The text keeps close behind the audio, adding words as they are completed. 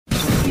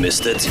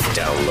missed it,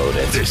 download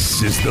it.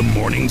 This is the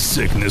Morning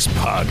Sickness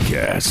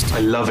Podcast.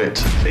 I love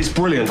it. It's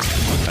brilliant.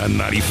 On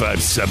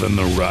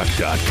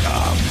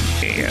 957therock.com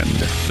and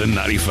the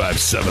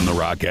 957 The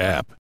Rock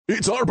app.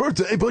 It's our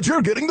birthday, but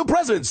you're getting the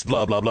presents,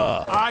 blah, blah,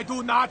 blah. I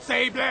do not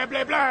say blah,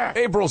 blah, blah.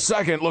 April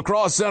 2nd, La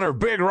Crosse Center,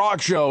 big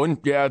rock show. And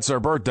yeah, it's our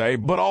birthday,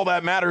 but all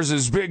that matters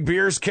is big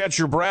beers, Catch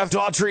Your Breath,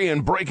 Daughtry,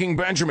 and Breaking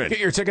Benjamin. Get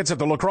your tickets at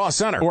the La Crosse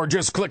Center, or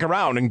just click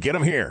around and get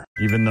them here.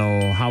 Even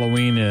though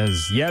Halloween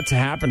is yet to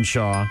happen,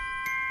 Shaw,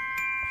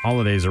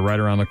 holidays are right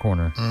around the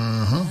corner.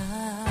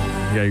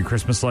 You got your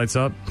Christmas lights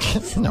up?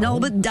 No,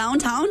 but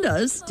downtown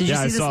does. Did you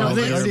see the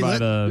snowflakes? By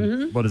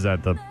the, what is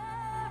that, the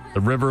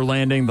river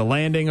landing, the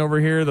landing over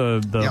here,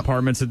 the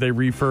apartments that they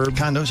refurb.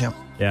 Condos, yeah.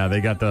 Yeah, they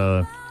got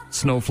the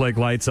snowflake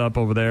lights up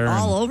over there.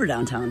 All over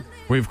downtown.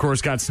 We, of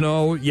course, got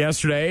snow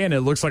yesterday, and it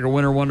looks like a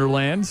winter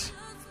wonderland,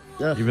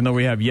 even though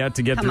we have yet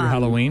to get through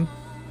Halloween.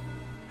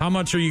 How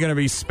much are you going to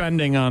be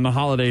spending on the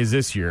holidays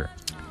this year?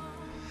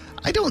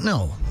 I don't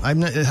know.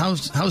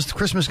 How's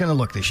Christmas going to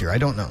look this year? I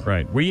don't know.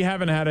 Right. We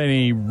haven't had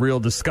any real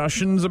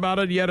discussions about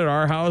it yet at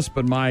our house,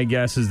 but my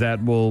guess is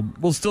that we'll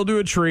still do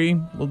a tree.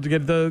 We'll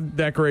get the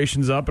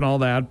decorations up and all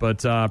that, but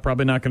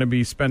probably not going to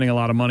be spending a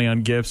lot of money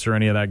on gifts or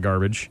any of that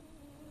garbage.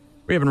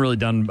 We haven't really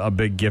done a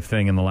big gift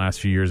thing in the last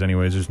few years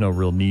anyways. There's no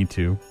real need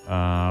to.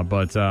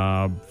 But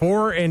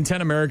 4 in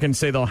 10 Americans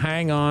say they'll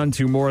hang on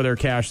to more of their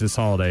cash this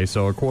holiday.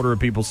 So a quarter of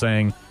people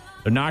saying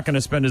they're not going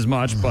to spend as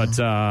much, but...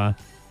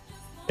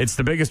 it's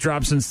the biggest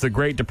drop since the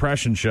Great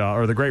Depression,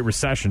 or the Great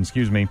Recession,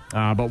 excuse me.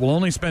 But we'll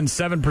only spend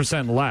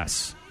 7%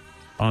 less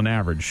on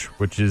average,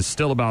 which is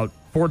still about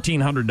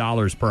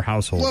 $1,400 per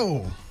household.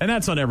 Whoa. And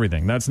that's on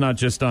everything. That's not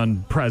just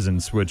on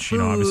presents, which,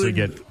 food, obviously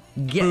get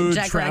food,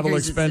 travel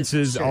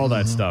expenses, all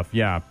that stuff.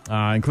 Yeah.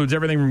 Includes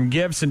everything from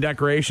gifts and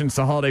decorations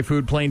to holiday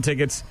food, plane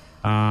tickets.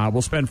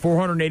 We'll spend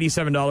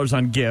 $487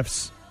 on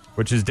gifts,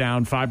 which is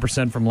down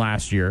 5% from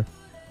last year.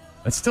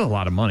 That's still a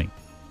lot of money.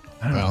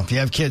 Well, if you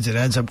have kids, it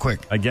adds up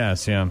quick. I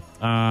guess, yeah.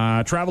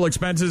 Travel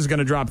expenses is going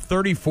to drop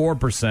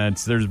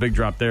 34%. There's a big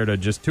drop there to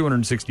just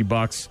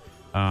 $260.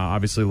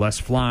 Obviously, less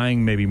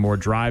flying, maybe more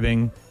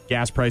driving.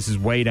 Gas prices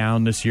way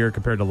down this year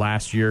compared to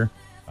last year.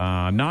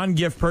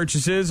 Non-gift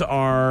purchases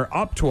are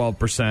up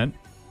 12%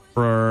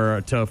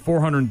 to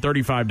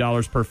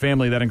 $435 per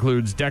family. That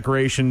includes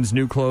decorations,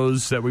 new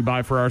clothes that we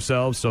buy for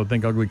ourselves. So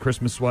think ugly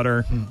Christmas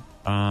sweater.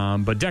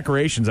 But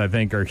decorations, I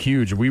think, are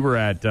huge. We were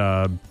at...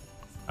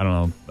 I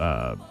don't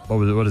know,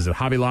 what is it,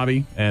 Hobby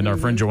Lobby, and our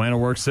friend Joanna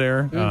works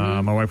there.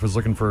 My wife was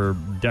looking for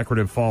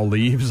decorative fall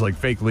leaves, like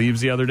fake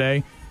leaves, the other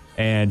day,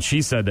 and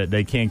she said that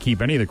they can't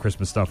keep any of the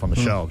Christmas stuff on the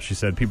shelves. She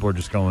said people are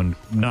just going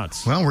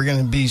nuts. Well, we're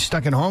going to be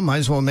stuck at home. Might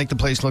as well make the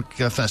place look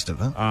festive,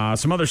 huh?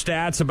 Some other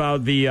stats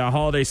about the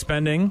holiday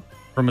spending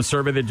from a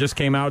survey that just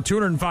came out.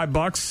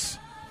 $205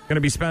 going to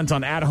be spent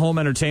on at-home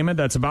entertainment.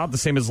 That's about the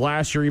same as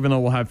last year, even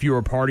though we'll have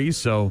fewer parties,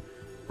 so...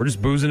 we're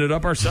just boozing it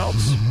up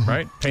ourselves,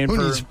 right? Who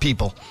needs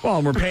people? Well,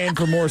 and we're paying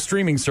for more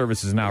streaming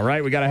services now,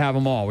 right? We got to have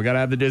them all. We got to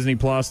have the Disney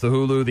Plus, the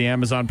Hulu, the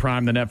Amazon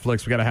Prime, the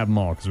Netflix. We got to have them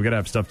all because we got to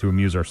have stuff to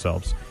amuse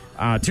ourselves.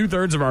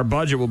 2/3 of our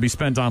budget will be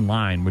spent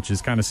online, which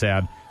is kind of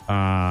sad.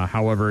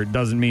 However, it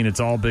doesn't mean it's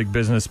all big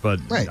business, but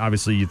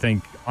obviously you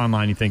think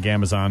online, you think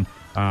Amazon.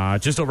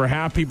 Just over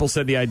half people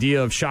said the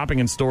idea of shopping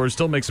in stores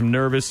still makes them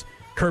nervous.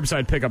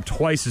 Curbside pickup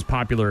twice as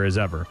popular as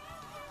ever.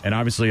 And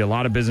obviously a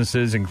lot of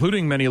businesses,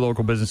 including many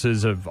local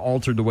businesses, have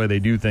altered the way they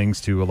do things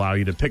to allow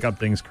you to pick up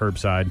things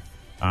curbside.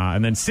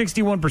 And then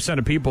 61%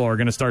 of people are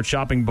going to start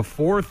shopping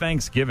before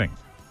Thanksgiving.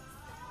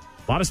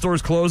 A lot of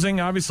stores closing,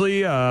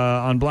 obviously,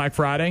 on Black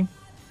Friday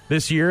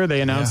this year.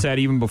 They announced that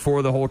even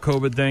before the whole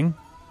COVID thing.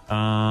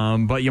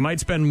 But you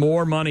might spend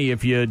more money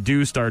if you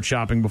do start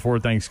shopping before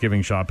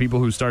Thanksgiving shop. People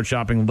who start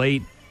shopping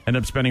late end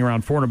up spending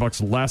around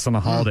 $400 less on the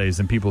holidays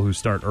than people who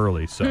start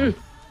early. So...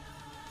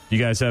 You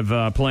guys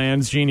have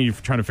plans, Gene? Are you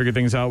trying to figure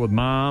things out with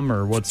Mom,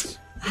 or what's...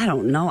 I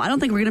don't know. I don't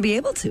think we're going to be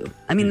able to.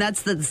 I mean,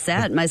 that's the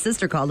sad... My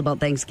sister called about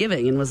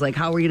Thanksgiving and was like,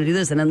 how are we going to do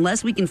this? And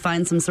unless we can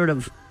find some sort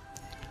of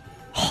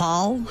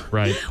hall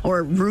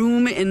or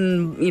room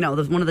in,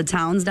 one of the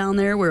towns down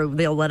there where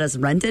they'll let us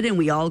rent it and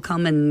we all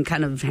come and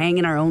kind of hang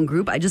in our own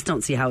group, I just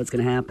don't see how it's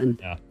going to happen.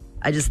 Yeah.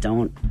 I just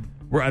don't.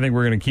 I think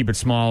we're going to keep it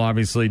small,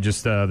 obviously,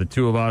 just the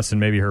two of us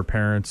and maybe her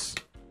parents.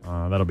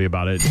 That'll be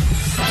about it.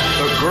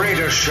 The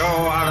greatest show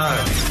on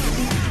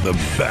earth. The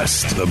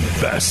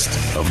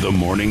best of the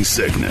Morning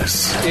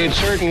Sickness. It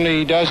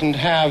certainly doesn't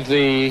have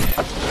the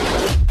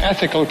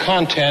ethical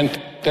content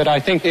that I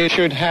think it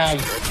should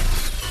have.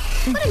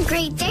 What a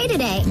great day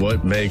today.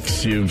 What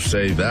makes you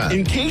say that?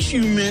 In case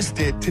you missed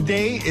it,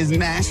 today is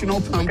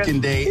National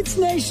Pumpkin Day. It's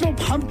National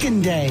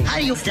Pumpkin Day. How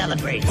do you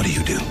celebrate? What do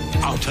you do?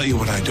 I'll tell you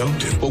what I don't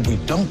do. What we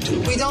don't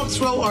do. We don't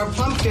throw our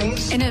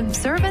pumpkins. In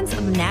observance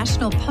of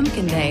National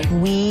Pumpkin Day,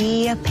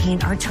 we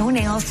paint our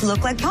toenails to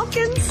look like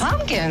pumpkins.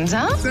 Pumpkins,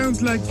 huh?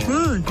 Sounds like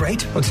fun.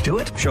 Great. Let's do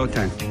it.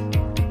 Showtime.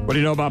 What do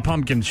you know about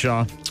pumpkins,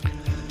 Shaw?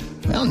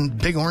 Well,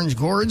 big orange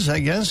gourds, I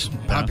guess.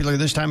 Popular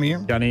this time of year.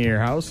 Got any at your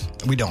house?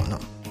 We don't know.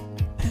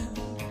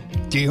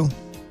 Do you?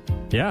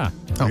 Yeah.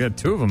 We got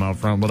 2 of them out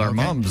front with our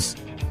mums.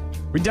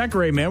 We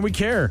decorate, man. We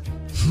care.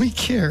 We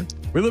care.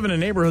 We live in a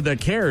neighborhood that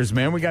cares,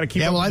 man. We got to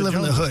keep. Yeah, up well, I with live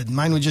in the hood.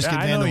 Mine would just get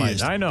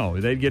vandalized. I know.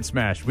 They'd get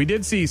smashed. We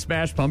did see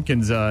smashed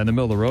pumpkins in the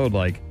middle of the road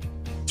like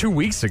 2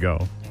 weeks ago.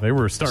 They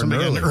were starting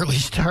Somebody early. got an early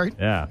start.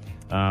 Yeah.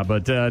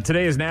 But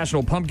today is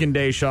National Pumpkin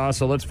Day, Shaw,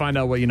 so let's find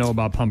out what you know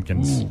about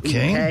pumpkins.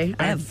 Okay.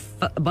 I have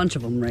a bunch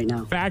of them right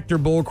now. Fact or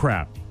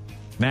bullcrap?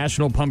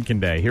 National Pumpkin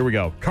Day. Here we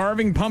go.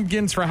 Carving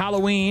pumpkins for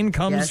Halloween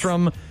comes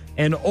from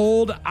an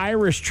old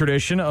Irish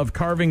tradition of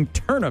carving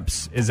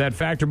turnips. Is that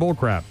fact or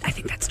bullcrap? I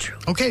think that's true.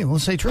 Okay, we'll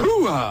say true.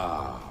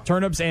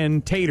 Turnips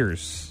and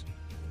taters.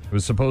 It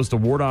was supposed to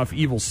ward off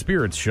evil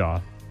spirits, Shaw.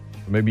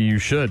 Maybe you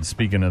should,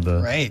 speaking of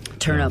the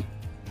turnip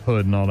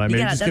hood and all that. Maybe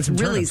yeah, just that's get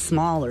some really turnips.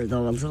 Smaller,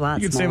 though. It's a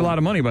lot You could smaller. save a lot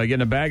of money by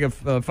getting a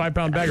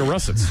 5-pound bag of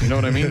russets. You know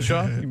what I mean,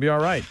 Shaw? You'd be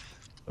all right.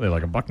 Are they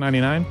like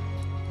 $1.99?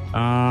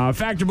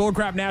 Fact or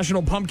bullcrap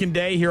National Pumpkin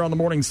Day here on the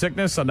Morning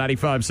Sickness on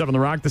 95.7 The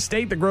Rock. The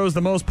state that grows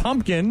the most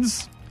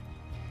pumpkins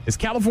is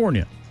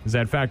California. Is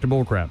that fact or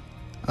bullcrap?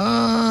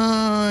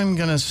 I'm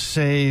going to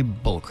say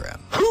bullcrap.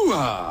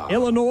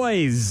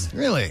 Illinois.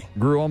 Really?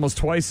 Grew almost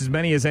twice as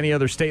many as any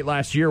other state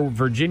last year.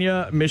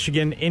 Virginia,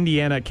 Michigan,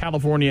 Indiana,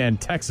 California,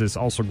 and Texas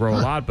also grow a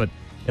lot, but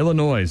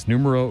Illinois,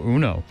 numero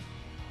uno.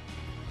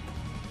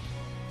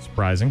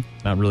 Surprising.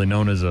 Not really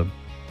known as a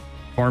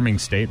farming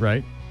state,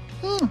 right?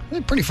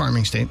 Pretty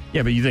farming state.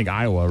 Yeah, but you think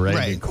Iowa, right?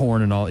 Right.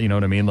 Corn and all, you know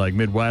what I mean? Like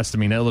Midwest. I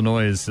mean,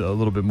 Illinois is a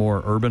little bit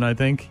more urban, I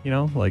think, you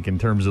know, like in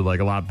terms of like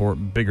a lot more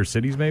bigger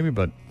cities maybe.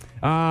 But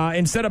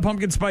instead of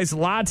pumpkin spice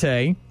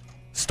latte,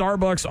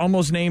 Starbucks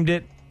almost named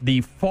it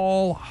the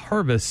Fall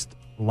Harvest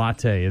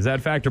Latte. Is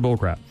that fact or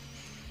bullcrap?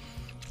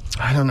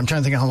 I don't know. I'm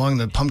trying to think of how long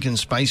the pumpkin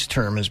spice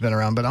term has been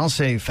around, but I'll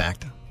say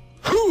fact.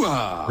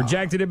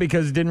 Rejected it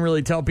because it didn't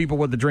really tell people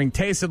what the drink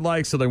tasted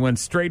like, so they went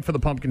straight for the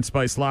pumpkin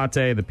spice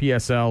latte, the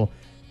PSL,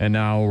 and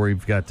now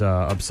we've got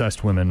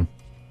obsessed women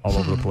all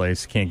over the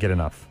place. Can't get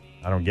enough.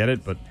 I don't get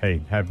it, but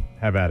hey, have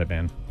at it,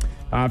 man.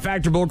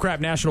 Fact or bullcrap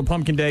National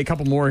Pumpkin Day. A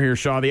couple more here,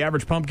 Shaw. The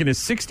average pumpkin is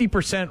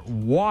 60%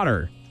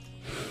 water,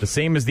 the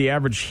same as the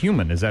average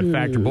human. Is that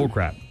fact or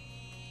bullcrap?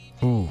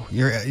 Ooh,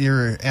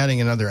 you're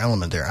adding another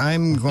element there.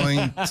 I'm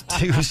going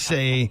to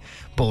say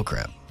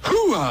bullcrap.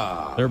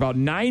 They're about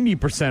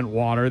 90%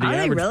 water. The Are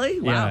average, they really?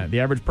 Wow. Yeah, the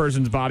average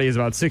person's body is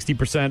about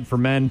 60% for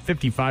men,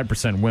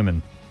 55%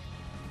 women.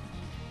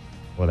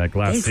 Well, that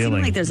glass They ceiling.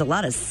 seem like there's a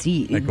lot of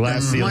seeds. That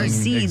glass ceiling More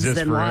seeds exists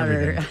than for water.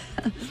 everything,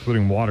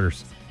 including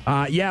waters.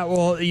 Yeah,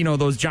 well, you know,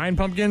 those giant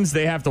pumpkins,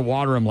 they have to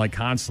water them like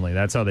constantly.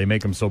 That's how they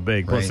make them so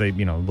big. Plus, they,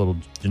 you know, little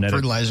genetic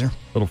fertilizer,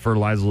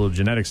 little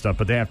genetic stuff.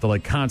 But they have to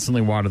like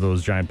constantly water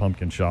those giant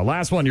pumpkins, Shaw.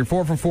 Last one, you're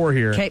 4 for 4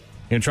 here. Okay.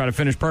 You're gonna try to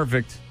finish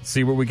perfect.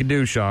 See what we can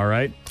do, Shaw. All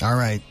right. All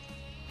right.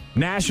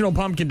 National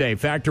Pumpkin Day.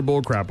 Fact or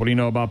bullcrap? What do you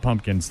know about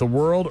pumpkins? The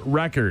world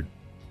record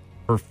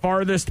for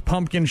farthest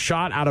pumpkin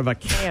shot out of a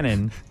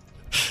cannon.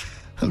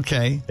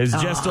 Okay. Is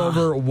just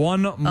over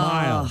 1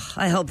 mile.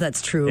 I hope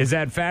that's true. Is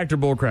that fact or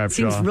bullcrap,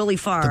 Seems Shaw? really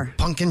far. The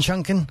pumpkin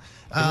chunkin'?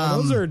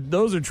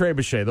 Those are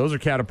trebuchet. Those are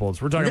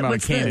catapults. We're talking about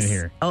What's a cannon this?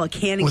 here. Oh, a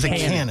cannon. With a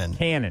cannon. cannon.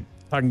 Cannon.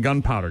 Talking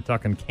gunpowder.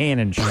 Talking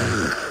cannon shot.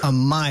 A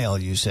mile,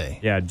 you say?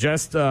 Yeah,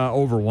 just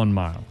over 1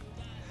 mile.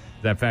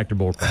 Is that fact or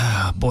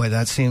bullcrap? Boy,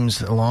 that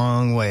seems a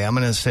long way. I'm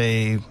going to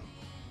say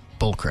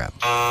bullcrap.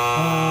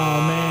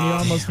 Oh, man, you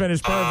almost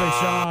finished perfect,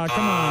 Shaw.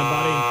 Come on,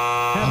 buddy.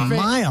 Have faith,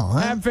 mile, huh?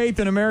 Have faith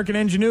in American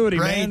ingenuity,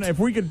 Right. man. If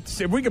we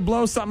could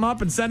blow something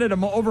up and send it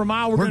over a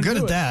mile, we're good gonna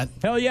do at it. that.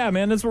 Hell yeah,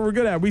 man. That's what we're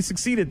good at. We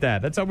succeed at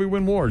that. That's how we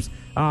win wars.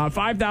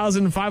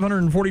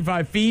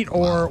 5,545 feet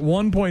or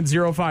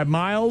 1.05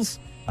 miles.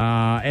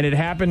 And it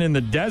happened in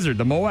the desert,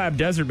 the Moab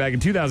Desert, back in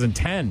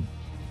 2010.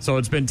 So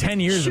it's been 10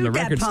 years and the Shoot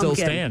that record still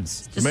pumpkin.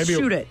 stands. Just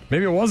shoot it.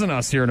 Maybe it wasn't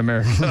us here in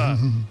America.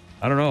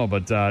 I don't know,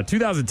 but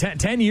 2010,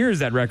 10 years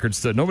that record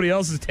stood. Nobody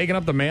else has taken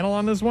up the mantle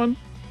on this one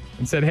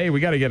and said, hey, we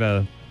got to get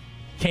a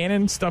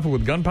cannon, stuff it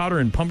with gunpowder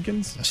and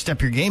pumpkins.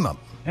 Step your game up.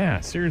 Yeah,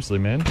 seriously,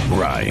 man.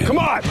 Ryan. Come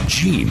on.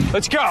 Gene.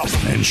 Let's go.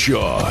 And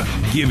Shaw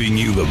giving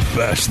you the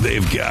best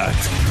they've got.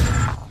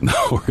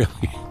 No,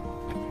 really.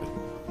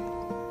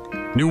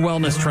 New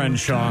wellness trend,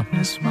 Shaw.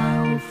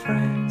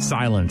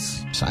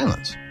 Silence.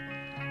 Silence.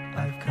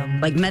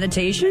 Like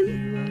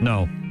meditation?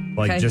 No,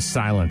 like Okay. just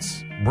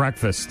silence.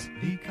 Breakfast,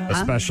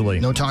 especially.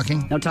 No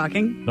talking? No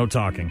talking? No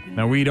talking.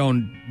 Now, we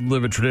don't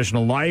live a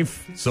traditional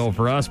life, so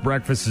for us,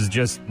 breakfast is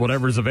just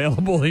whatever's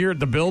available here at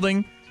the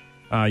building.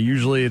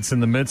 Usually it's in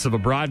the midst of a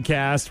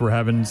broadcast. We're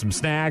having some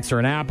snacks or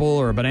an apple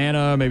or a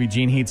banana. Maybe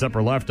Gene heats up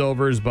her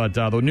leftovers. But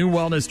the new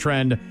wellness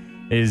trend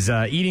is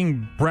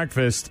eating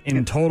breakfast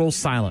in total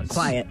silence.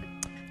 Quiet.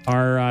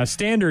 Our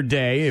standard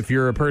day, if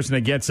you're a person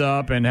that gets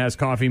up and has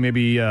coffee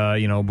maybe,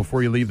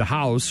 before you leave the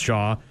house,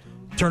 Shaw,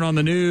 turn on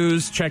the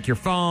news, check your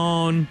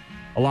phone.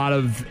 A lot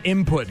of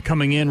input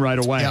coming in right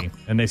away. Yep.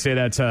 And they say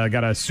that's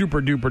got a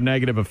super duper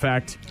negative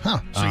effect.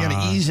 Huh. So you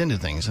got to ease into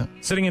things, huh?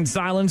 Sitting in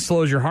silence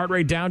slows your heart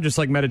rate down just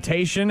like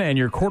meditation, and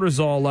your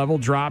cortisol level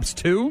drops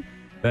too.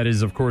 That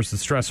is, of course, the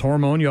stress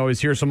hormone you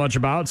always hear so much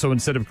about. So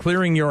instead of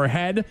clearing your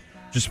head,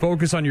 just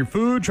focus on your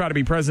food. Try to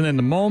be present in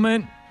the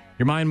moment.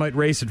 Your mind might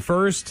race at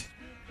first,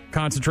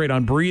 concentrate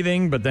on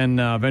breathing, but then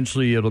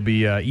eventually it'll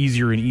be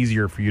easier and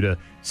easier for you to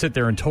sit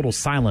there in total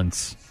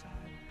silence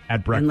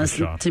at breakfast.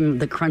 And listen to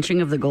the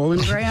crunching of the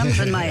Golden Grams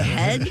in my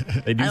head.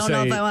 They do I don't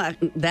know if I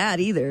want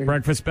that either.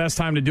 Breakfast, best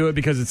time to do it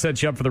because it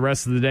sets you up for the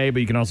rest of the day, but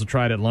you can also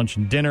try it at lunch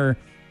and dinner.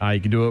 You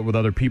can do it with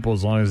other people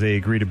as long as they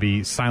agree to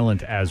be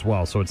silent as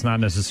well. So it's not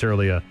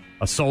necessarily a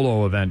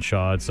solo event,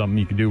 Shaw. It's something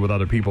you can do with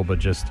other people, but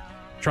just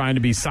trying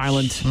to be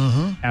silent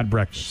at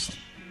breakfast.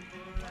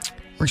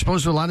 We're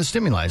exposed to a lot of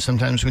stimuli.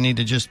 Sometimes we need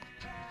to just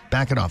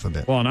back it off a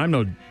bit. Well, and I'm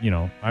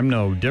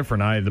no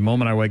different. The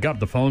moment I wake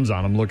up, the phone's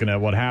on. I'm looking at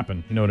what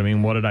happened. You know what I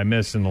mean? What did I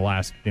miss in the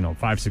last,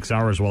 5-6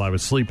 hours while I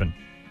was sleeping?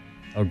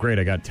 Oh, great.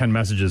 I got 10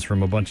 messages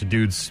from a bunch of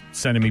dudes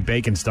sending me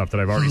bacon stuff that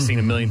I've already seen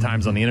a million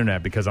times on the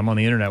internet because I'm on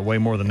the internet way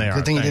more than they are.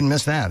 Good thing you didn't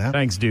miss that, huh?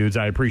 Thanks, dudes.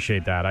 I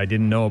appreciate that. I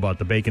didn't know about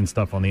the bacon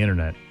stuff on the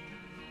internet.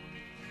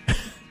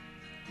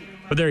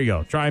 But there you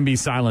go. Try and be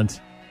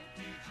silent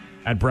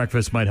at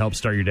breakfast might help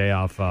start your day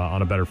off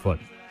on a better foot.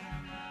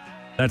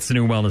 That's the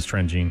new wellness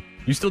trend, Gene.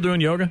 You still doing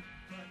yoga?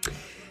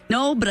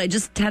 No, but I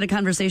just had a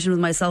conversation with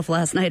myself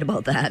last night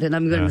about that, and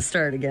I'm going to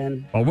start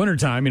again. Well,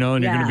 wintertime,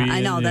 and you're going to be... I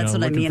know, that's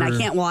what I mean. I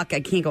can't walk.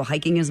 I can't go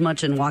hiking as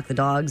much and walk the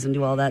dogs and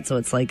do all that, so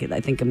it's like, I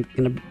think I'm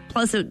going to...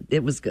 Plus,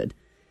 it was good.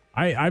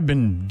 I've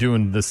been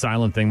doing the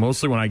silent thing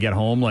mostly when I get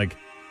home. Like,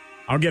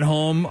 I'll get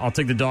home, I'll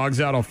take the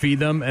dogs out, I'll feed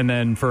them, and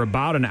then for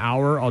about an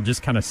hour, I'll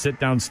just kind of sit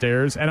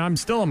downstairs, and I'm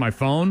still on my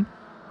phone,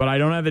 but I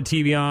don't have the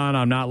TV on,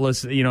 I'm not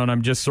listening, and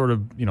I'm just sort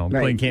of,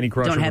 playing Candy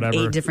Crush or whatever. Don't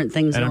have 8 different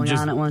things going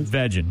on at once.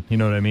 Vegging, you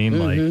know what I mean?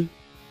 Like,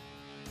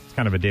 it's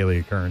kind of a daily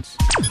occurrence.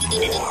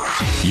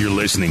 You're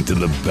listening to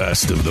the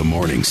best of the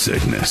morning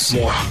sickness.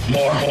 More.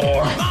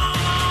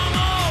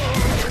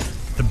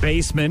 The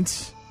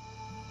basement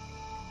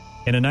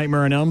in A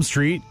Nightmare on Elm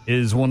Street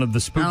is one of the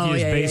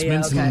spookiest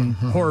basements in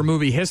horror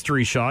movie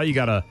history, Shaw. You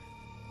got a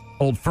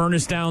old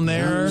furnace down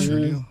there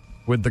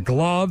with the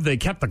glove. They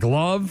kept the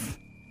glove.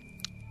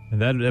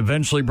 And that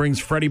eventually brings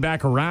Freddy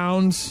back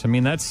around. I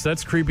mean,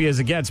 that's creepy as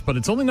it gets, but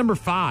it's only number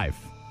 5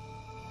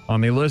 on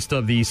the list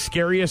of the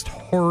scariest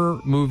horror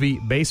movie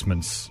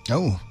basements.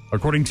 Oh.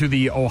 According to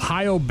the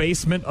Ohio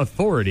Basement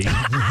Authority.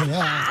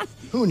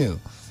 Who knew?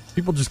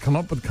 People just come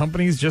up with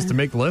companies just to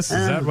make lists?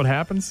 Is that what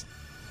happens?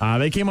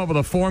 They came up with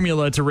a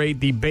formula to rate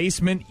the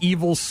basement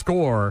evil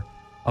score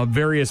of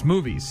various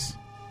movies.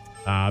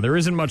 There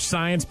isn't much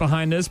science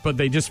behind this, but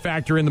they just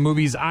factor in the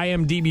movie's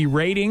IMDb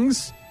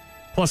ratings,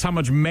 plus how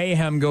much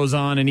mayhem goes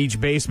on in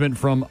each basement,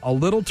 from a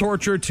little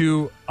torture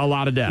to a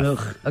lot of death.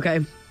 Ugh, okay.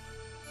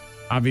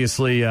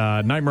 Obviously,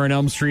 Nightmare on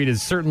Elm Street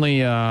is certainly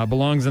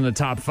belongs in the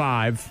top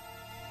 5.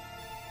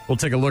 We'll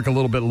take a look a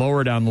little bit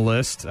lower down the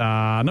list.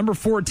 Number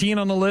 14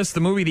 on the list, the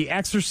movie The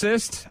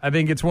Exorcist. I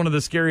think it's one of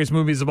the scariest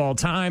movies of all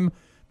time.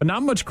 But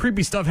not much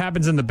creepy stuff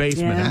happens in the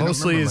basement. Yeah. It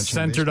mostly is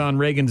centered on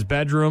Reagan's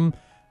bedroom.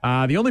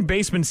 The only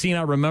basement scene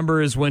I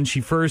remember is when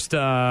she first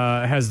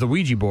has the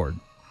Ouija board.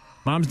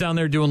 Mom's down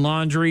there doing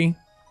laundry.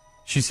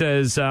 She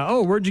says,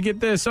 oh, where'd you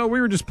get this? Oh,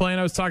 we were just playing.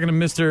 I was talking to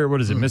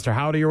Mr.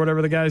 Howdy or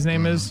whatever the guy's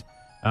name is.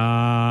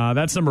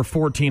 That's number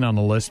 14 on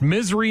the list.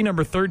 Misery,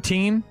 number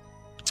 13.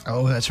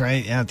 Oh, that's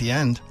right. Yeah, at the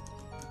end.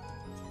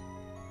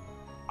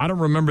 I don't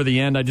remember the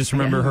end. I just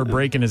remember her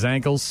breaking his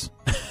ankles.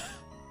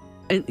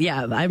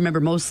 Yeah, I remember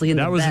mostly in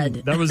the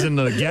bed. That was in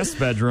the guest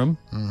bedroom.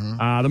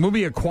 The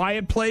movie A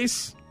Quiet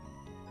Place.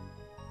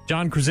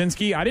 John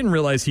Krasinski. I didn't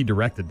realize he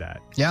directed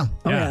that. Yeah.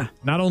 Oh, yeah.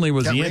 Not only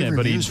was he in it,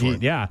 but he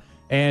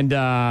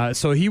And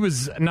so he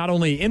was not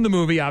only in the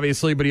movie,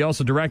 obviously, but he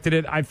also directed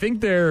it. I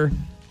think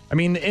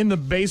in the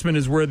basement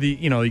is where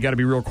you got to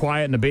be real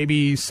quiet, and the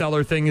baby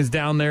cellar thing is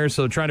down there,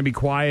 so trying to be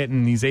quiet,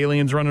 and these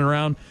aliens running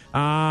around.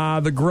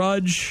 The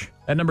Grudge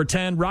at number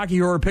 10. Rocky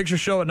Horror Picture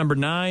Show at number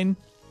 9.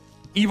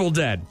 Evil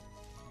Dead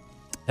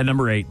at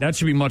number 8. That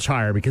should be much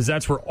higher because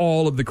that's where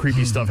all of the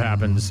creepy stuff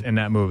happens in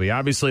that movie.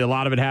 Obviously, a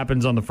lot of it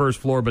happens on the first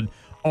floor, but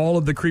all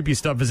of the creepy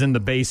stuff is in the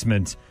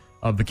basement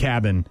of the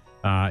cabin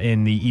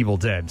in the Evil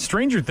Dead.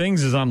 Stranger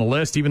Things is on the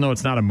list, even though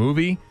it's not a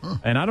movie.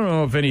 And I don't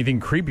know if anything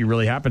creepy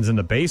really happens in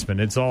the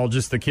basement. It's all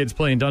just the kids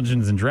playing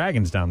Dungeons and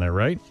Dragons down there,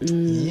 right?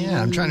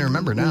 Yeah, I'm trying to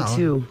remember now. Me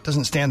too.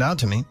 Doesn't stand out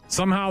to me.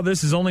 Somehow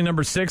this is only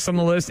number 6 on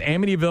the list.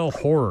 Amityville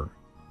Horror.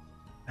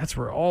 That's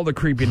where all the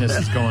creepiness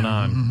is going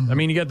on. I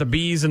mean, you got the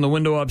bees in the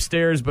window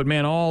upstairs, but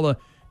man, all the,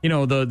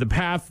 the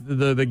path,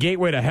 the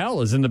gateway to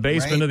hell is in the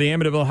basement of the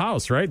Amityville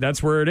house, right?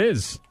 That's where it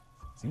is.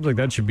 Seems like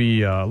that should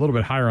be a little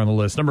bit higher on the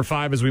list. Number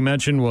 5, as we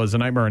mentioned, was A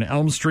Nightmare on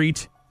Elm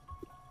Street.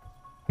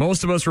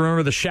 Most of us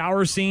remember the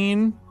shower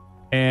scene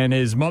and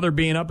his mother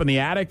being up in the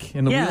attic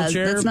in the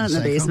wheelchair. Yeah, that's not in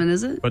the basement,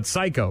 is it? But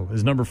Psycho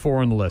is number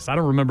 4 on the list. I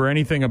don't remember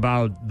anything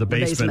about the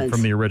basement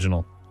from the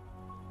original.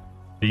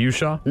 Do you,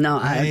 Shaw? No,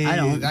 I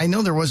don't. I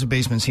know there was a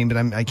basement scene, but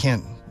I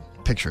can't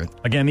picture it.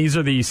 Again, these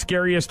are the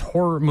scariest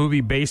horror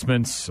movie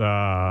basements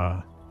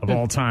of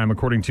all time,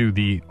 according to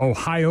the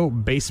Ohio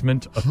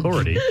Basement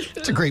Authority.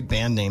 It's a great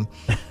band name.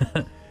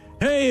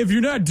 Hey, if you're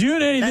not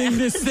doing anything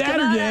this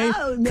Saturday,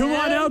 come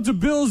on out to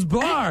Bill's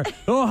Bar.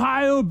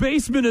 Ohio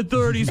Basement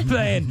Authority's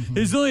playing.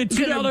 There's only a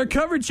 $2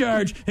 cover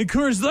charge, and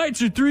Coors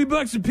Lights are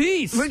 $3 a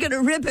piece. We're going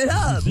to rip it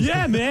up.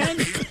 Yeah, man.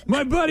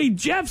 My buddy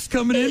Jeff's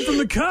coming in from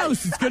the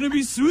coast. It's going to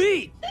be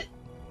sweet.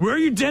 Wear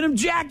your denim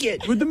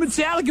jacket with the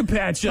Metallica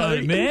patch on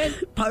it, man.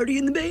 Party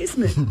in the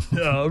basement.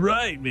 All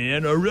right,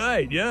 man. All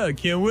right. Yeah, I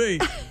can't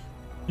wait.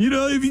 You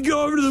know, if you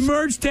go over to the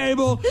merch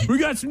table, we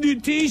got some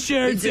new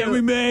T-shirts that we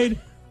made.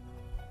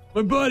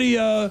 My buddy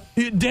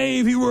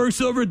Dave, he works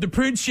over at the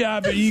print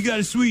shop, and you got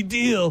a sweet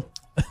deal.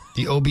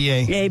 The OBA.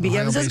 Yeah, I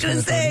was just going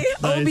to say,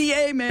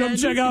 OBA, man. Come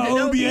check out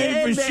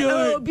OBA for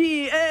sure.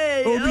 OBA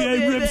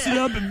rips it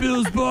up at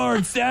Bill's Bar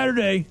on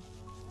Saturday.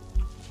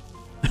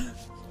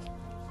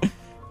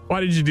 Why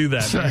did you do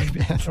that? Sorry,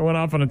 man. I went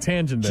off on a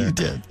tangent there. You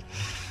did.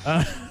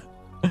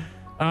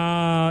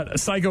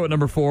 Psycho at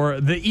number 4.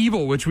 The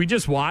Evil, which we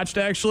just watched,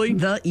 actually.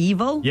 The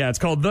Evil? Yeah, it's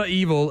called The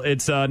Evil.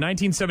 It's a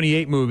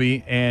 1978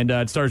 movie, and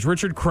it stars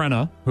Richard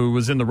Crenna, who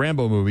was in the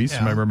Rambo movies.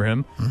 You might remember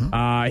him.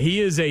 Mm-hmm.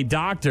 He is a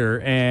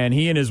doctor, and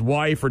he and his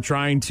wife are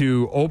trying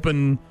to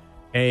open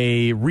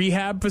a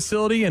rehab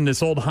facility in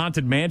this old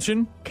haunted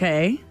mansion.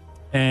 Okay.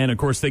 And, of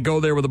course, they go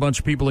there with a bunch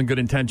of people in good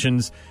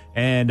intentions.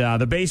 And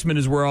the basement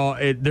is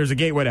where there's a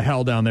gateway to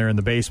hell down there in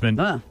the basement.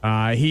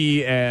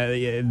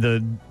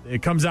 It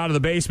comes out of the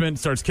basement,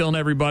 starts killing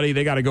everybody.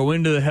 They got to go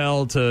into the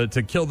hell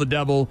to kill the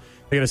devil.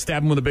 They got to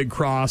stab him with a big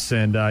cross.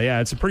 And,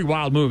 it's a pretty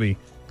wild movie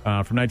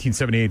from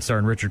 1978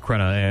 starring Richard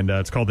Crenna. And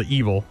it's called The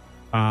Evil.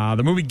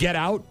 The movie Get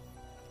Out.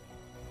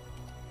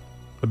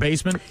 The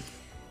Basement.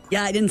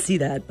 Yeah, I didn't see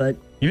that, but...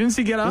 You didn't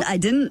see Get Out? I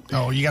didn't.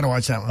 Oh, you got to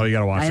watch that one. Oh, you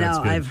got to watch that. I know, It's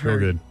good. I've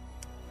heard. Real good.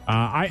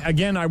 I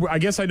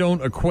guess I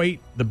don't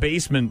equate the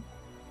basement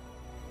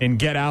and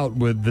Get Out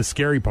with the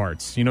scary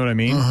parts. You know what I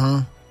mean?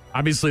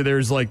 Obviously,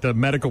 there's like the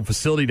medical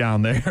facility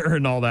down there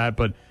and all that,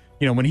 but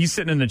you know when he's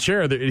sitting in the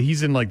chair,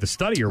 he's in like the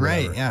study or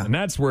whatever. Right? Yeah, and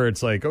that's where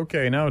it's like,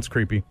 okay, now it's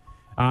creepy.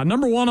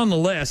 Number 1 on the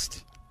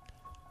list,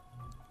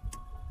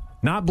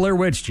 not Blair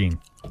Witch, Gene.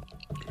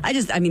 They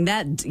get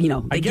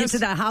to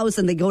the house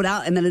and they go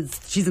down, and then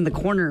she's in the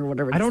corner or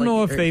whatever. I don't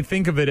know if they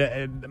think of it.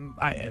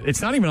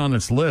 It's not even on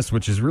this list,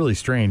 which is really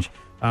strange.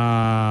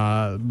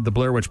 The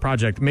Blair Witch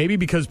Project. Maybe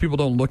because people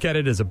don't look at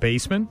it as a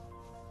basement.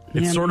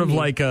 It's sort of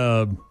like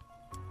a,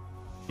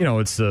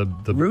 it's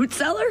the root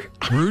cellar?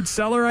 Root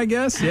cellar, I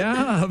guess,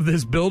 yeah, of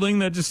this building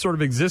that just sort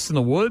of exists in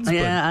the woods.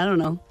 Yeah, I don't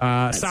know.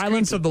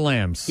 Silence of the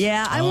Lambs.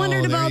 Yeah, I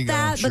wondered about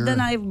that, sure. but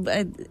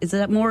then is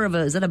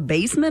it a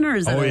basement or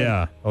is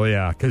it Oh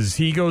yeah, because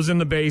he goes in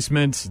the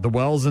basement, the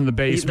well's in the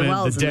basement,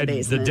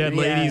 the dead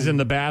lady's in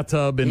the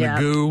bathtub in the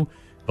goo,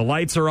 the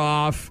lights are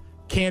off.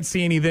 Can't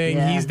see anything.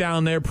 Yeah. He's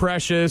down there,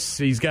 precious.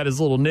 He's got his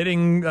little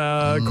knitting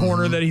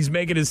corner that he's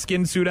making his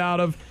skin suit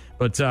out of.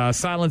 But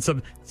Silence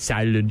of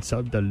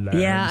the Lambs.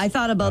 Yeah, I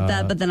thought about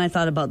that, but then I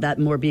thought about that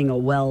more being a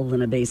well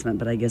than a basement,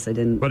 but I guess I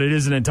didn't. But it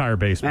is an entire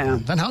basement. Yeah.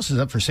 That house is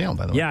up for sale,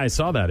 by the way. Yeah, I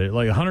saw that. It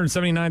like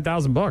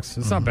 $179,000.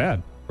 It's not bad.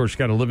 Of course, you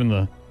got to live in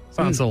the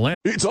Silence of the Lambs.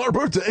 It's our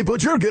birthday,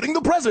 but you're getting the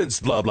presents.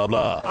 Blah, blah,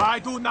 blah. I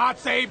do not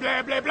say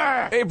blah, blah,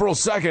 blah. April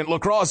 2nd, La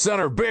Crosse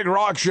Center, Big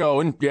Rock Show.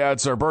 And yeah,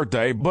 it's our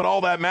birthday, but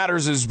all that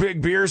matters is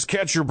Big Beers,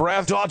 Catch Your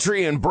Breath,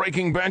 Daughtry, and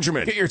Breaking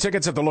Benjamin. Get your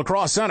tickets at the La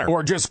Crosse Center,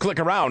 or just click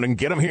around and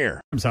get them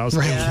here. House.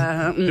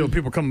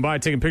 People coming by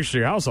taking pictures of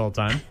your house all the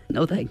time.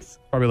 No thanks.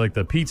 Probably like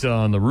the pizza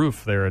on the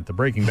roof there at the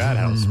Breaking Bad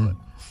house. But.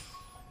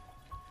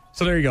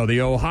 So there you go,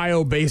 the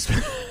Ohio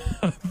Basement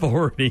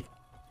Authority.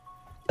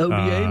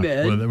 OBA,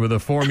 man. With a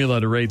formula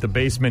to rate the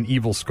Basement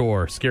Evil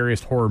score.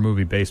 Scariest horror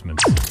movie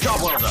basements.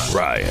 Job well done.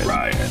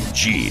 Ryan,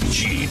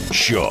 Gene,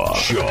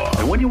 Shaw.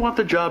 And when you want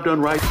the job done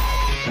right,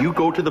 you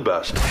go to the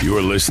best.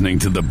 You're listening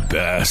to the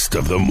best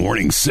of the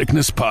Morning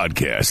Sickness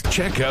Podcast.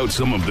 Check out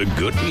some of the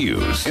good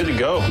news. Good to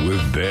go.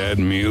 With bad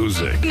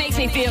music. Makes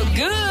me feel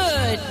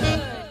good.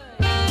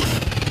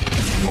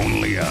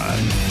 Only on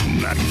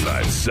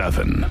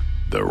 95.7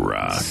 The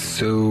Rock.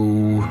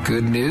 So,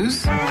 good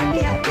news?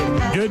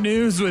 Good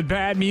news with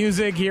bad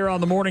music here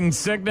on the Morning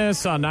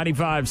Sickness on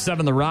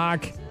 95.7 The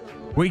Rock.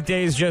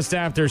 Weekdays just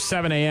after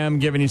 7 a.m.,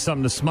 giving you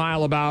something to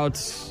smile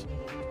about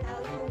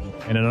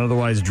in an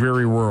otherwise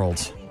dreary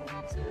world.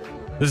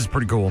 This is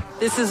pretty cool.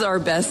 This is our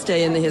best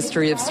day in the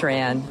history of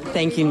Strand.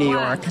 Thank you, New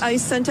York. I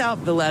sent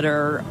out the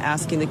letter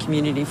asking the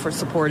community for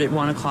support at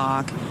 1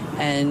 o'clock,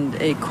 and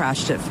it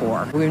crashed at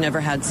 4. We've never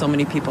had so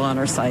many people on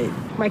our site.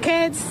 My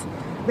kids,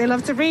 they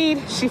love to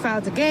read. She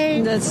found a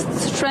game. The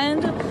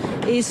Strand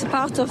is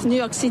part of New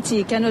York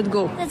City. Cannot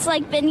go. It's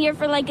been here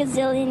for a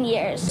zillion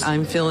years.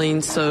 I'm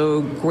feeling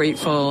so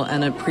grateful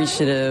and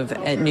appreciative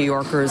at New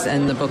Yorkers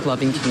and the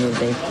book-loving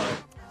community.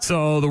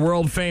 So the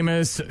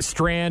world-famous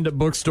Strand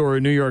bookstore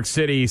in New York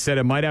City said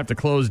it might have to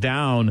close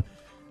down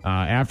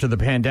after the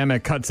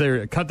pandemic cut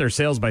their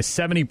sales by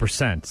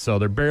 70%. So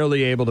they're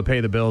barely able to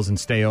pay the bills and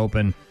stay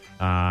open.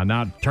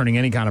 Not turning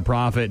any kind of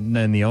profit, and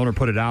then the owner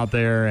put it out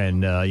there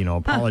and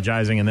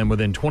apologizing, and then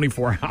within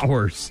 24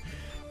 hours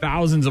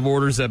Thousands of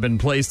orders have been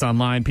placed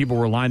online. People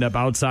were lined up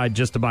outside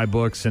just to buy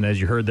books, and as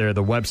you heard there,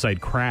 the website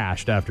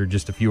crashed after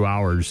just a few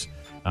hours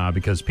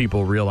because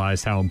people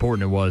realized how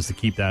important it was to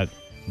keep that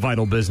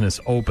vital business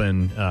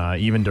open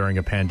even during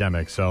a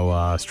pandemic.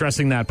 So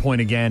stressing that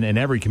point again in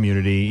every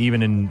community,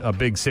 even in a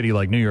big city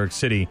like New York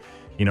City,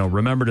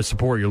 remember to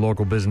support your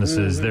local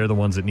businesses. Mm-hmm. They're the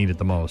ones that need it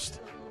the most.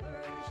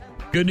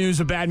 Good news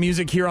with bad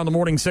music here on The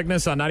Morning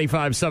Sickness on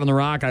 95.7 The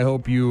Rock. I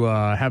hope you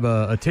have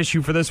a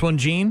tissue for this one,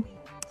 Gene.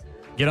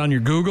 Get on your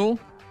Google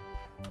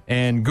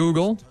and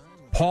Google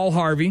Paul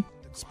Harvey,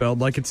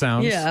 spelled like it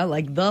sounds. Yeah,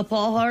 like the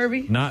Paul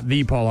Harvey? Not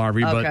the Paul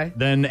Harvey, okay. But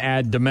then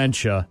add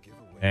dementia,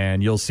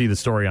 and you'll see the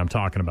story I'm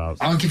talking about.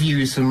 I'll give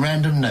you some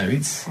random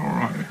notes. All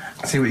right.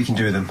 See what you can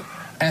do with them.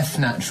 F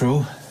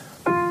natural,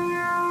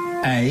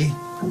 A,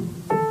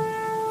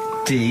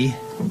 D,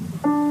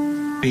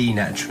 B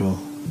natural.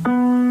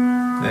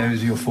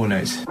 Those are your 4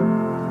 notes.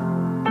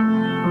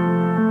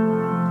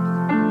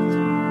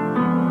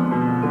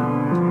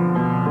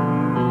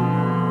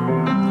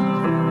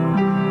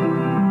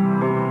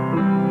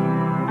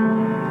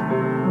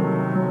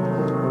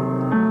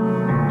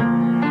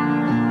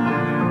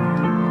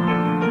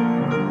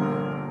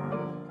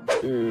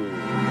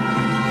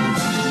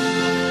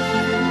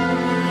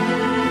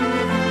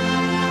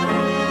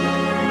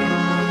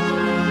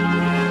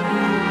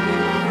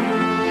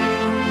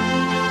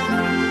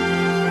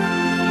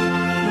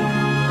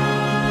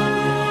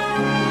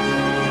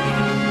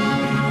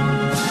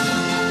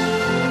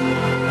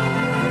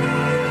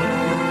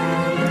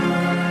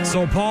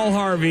 So Paul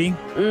Harvey,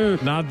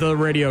 not the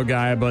radio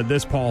guy, but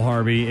this Paul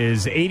Harvey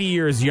is 80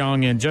 years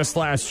young, and just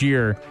last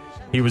year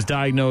he was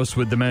diagnosed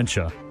with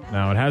dementia.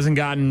 Now, it hasn't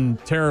gotten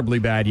terribly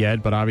bad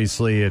yet, but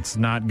obviously it's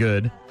not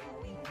good.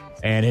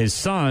 And his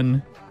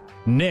son,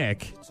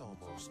 Nick,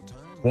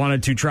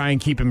 wanted to try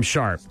and keep him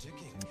sharp.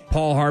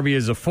 Paul Harvey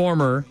is a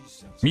former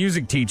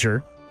music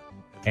teacher,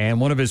 and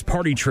one of his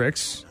party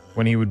tricks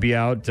when he would be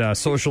out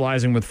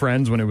socializing with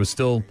friends when it was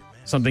still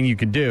something you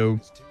could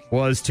do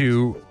was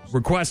to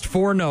request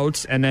 4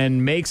 notes and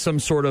then make some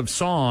sort of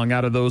song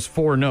out of those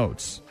 4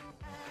 notes.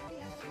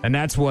 And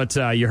that's what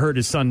you heard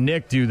his son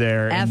Nick do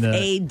there. F,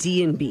 A,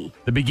 D, and B.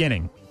 The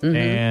beginning. Mm-hmm.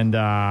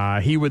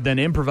 And he would then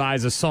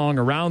improvise a song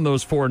around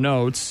those 4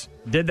 notes,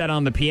 did that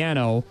on the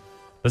piano.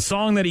 The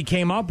song that he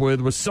came up with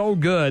was so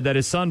good that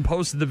his son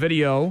posted the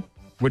video,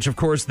 which of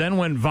course then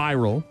went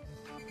viral.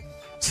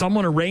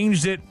 Someone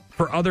arranged it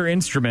for other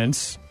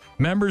instruments.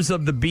 Members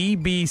of the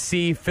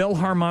BBC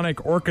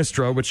Philharmonic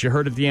Orchestra, which you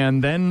heard at the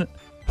end, then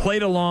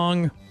played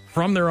along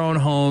from their own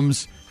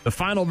homes. The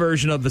final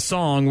version of the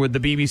song with the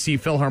BBC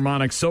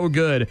Philharmonic, so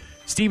good,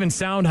 Stephen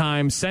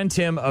Sondheim sent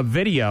him a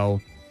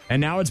video,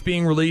 and now it's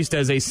being released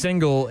as a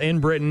single in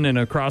Britain and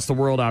across the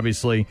world,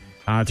 obviously,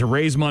 to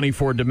raise money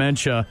for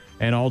dementia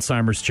and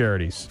Alzheimer's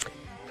charities.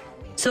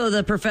 So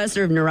the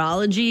professor of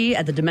neurology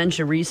at the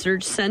Dementia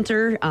Research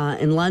Center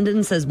in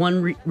London says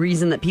one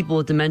reason that people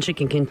with dementia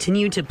can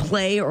continue to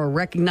play or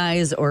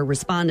recognize or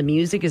respond to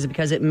music is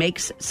because it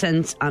makes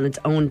sense on its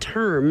own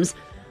terms.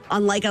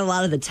 Unlike a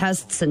lot of the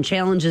tests and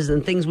challenges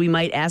and things we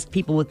might ask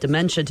people with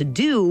dementia to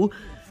do,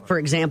 for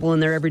example,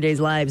 in their everyday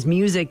lives,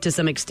 music to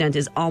some extent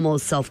is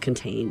almost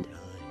self-contained.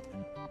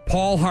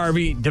 Paul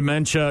Harvey,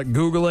 dementia.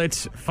 Google it.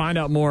 Find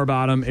out more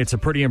about him. It's a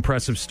pretty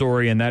impressive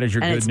story, and that is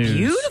your good news. It's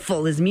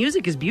beautiful. His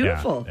music is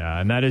beautiful. Yeah,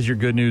 and that is your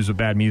good news with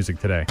bad music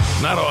today.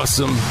 Not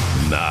awesome,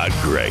 not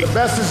great. The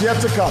best is yet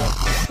to come.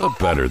 But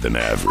better than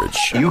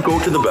average. You go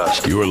to the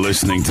best. You are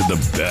listening to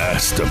the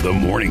best of the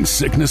Morning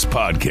Sickness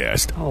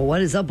Podcast. Oh,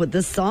 what is up with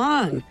this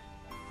song?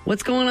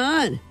 What's going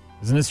on?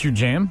 Isn't this your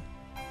jam?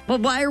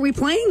 But why are we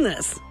playing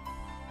this?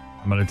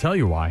 I'm going to tell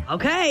you why.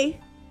 Okay.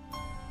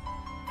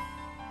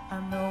 I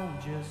know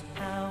just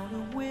how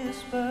to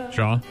whisper.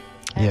 Shaw?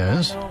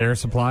 Yes? Air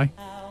Supply?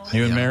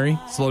 You and Mary?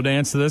 Slow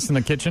dance to this in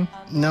the kitchen?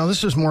 No,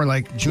 this was more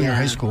like junior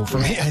high school for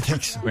me, I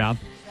think. So. Yeah.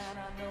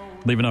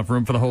 Leave enough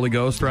room for the Holy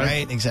Ghost, right?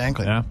 Right,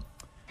 exactly.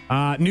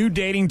 Yeah. New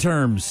dating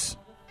terms,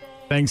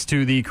 thanks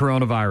to the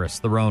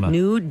coronavirus, the Rona.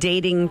 New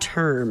dating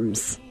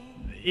terms.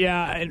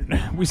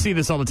 Yeah, we see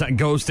this all the time.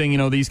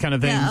 Ghosting, these kind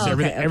of things.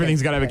 Yeah,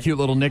 Everything's got to have a cute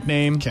little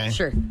nickname. Okay.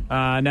 Sure.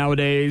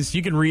 Nowadays,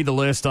 you can read the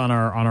list on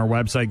our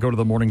website. Go to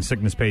the Morning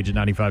Sickness page at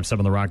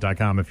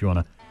 957therock.com if you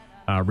want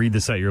to read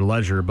this at your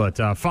leisure. But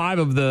 5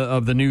 of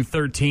the new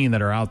 13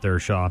 that are out there,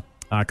 Shaw,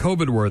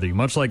 COVID worthy,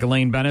 much like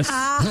Elaine Bennis.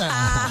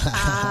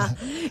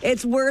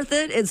 It's worth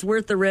it. It's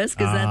worth the risk.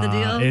 Is that the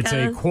deal? It's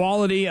a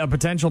quality a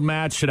potential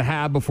match should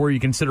have before you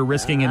consider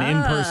risking an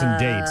in-person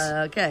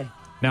date. Okay.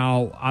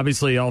 Now,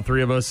 obviously, all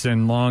 3 of us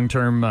in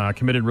long-term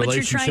committed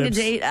relationships. But you're trying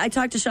to date. I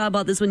talked to Shaw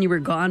about this when you were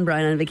gone,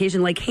 Brian, on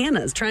vacation. Like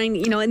Hannah's trying,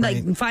 and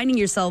like finding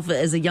yourself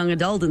as a young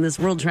adult in this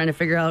world, trying to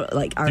figure out,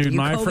 like, are you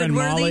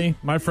COVID-worthy?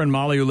 My friend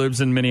Molly, who lives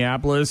in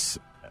Minneapolis,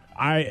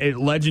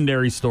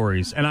 legendary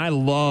stories, and I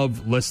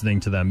love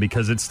listening to them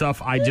because it's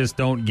stuff I just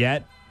don't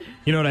get.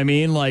 You know what I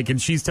mean? Like,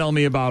 and she's telling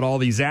me about all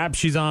these apps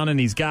she's on and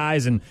these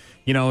guys, and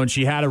and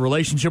she had a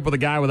relationship with a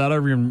guy without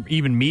ever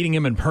even meeting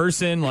him in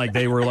person. Like,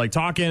 they were like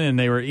talking, and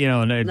they were,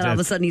 and then all of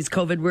a sudden he's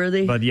COVID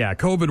worthy. But yeah,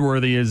 COVID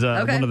worthy is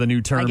one of the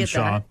new terms,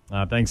 Shaw.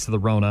 Thanks to the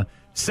Rona.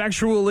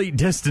 Sexually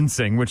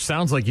distancing, which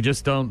sounds like you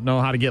just don't know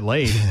how to get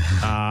laid.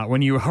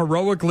 When you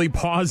heroically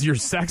pause your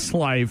sex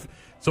life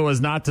so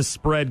as not to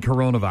spread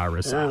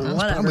coronavirus.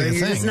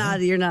 Whatever.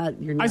 You're not.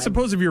 I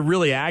suppose if you're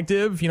really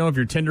active, if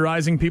you're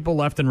Tinderizing people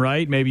left and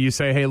right, maybe you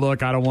say, hey,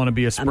 look, I don't want to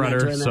be a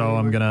spreader, so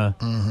I'm going to,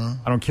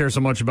 I don't care so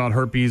much about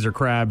herpes or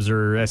crabs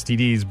or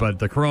STDs, but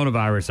the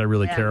coronavirus, I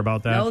really care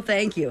about that. No,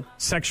 thank you.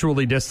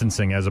 Sexually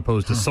distancing as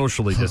opposed to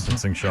socially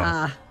distancing,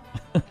 Shaw.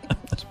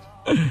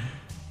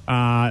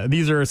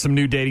 These are some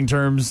new dating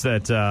terms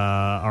that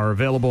are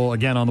available,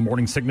 again, on the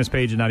Morning Sickness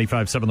page at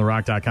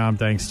 957therock.com,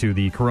 thanks to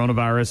the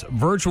coronavirus.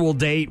 Virtual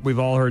date, we've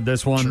all heard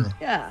this one. Sure.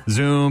 Yeah.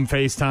 Zoom,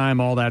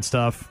 FaceTime, all that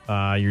stuff.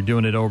 You're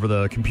doing it over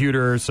the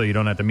computer, so you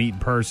don't have to meet in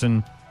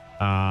person.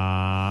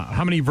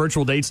 How many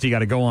virtual dates do you got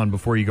to go on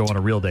before you go on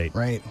a real date?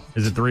 Right.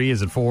 Is it 3?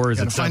 Is it 4? Is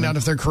it 7? Find out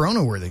if they're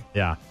corona-worthy.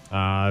 Yeah.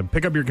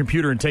 Pick up your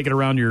computer and take it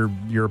around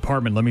your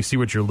apartment. Let me see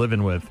what you're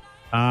living with.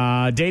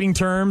 Dating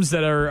terms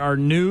that are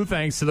new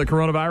thanks to the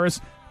coronavirus: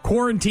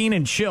 quarantine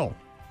and chill.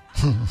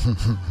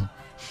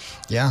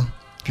 Yeah.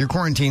 If you're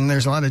quarantined,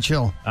 there's a lot of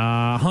chill.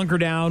 Hunker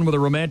down with a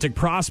romantic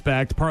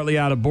prospect, partly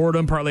out of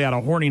boredom, partly out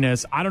of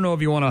horniness. I don't know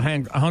if you want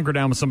to hunker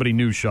down with somebody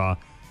new, Shaw.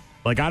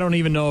 Like, I don't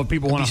even know if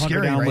people want to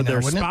hunker down with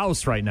their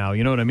spouse right now.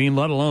 You know what I mean?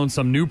 Let alone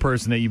some new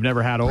person that you've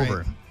never had over.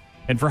 Right.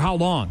 And for how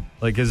long?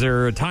 Like, is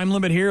there a time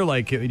limit here?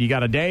 Like, you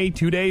got a day,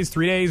 2 days,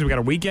 3 days? We got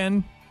a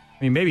weekend?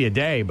 I mean, maybe a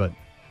day, but...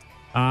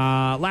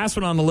 last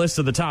one on the list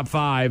of the top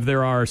 5.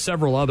 There are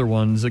several other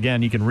ones.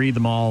 Again, you can read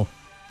them all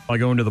by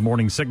going to the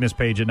Morning Sickness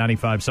page at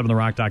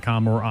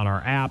 957therock.com or on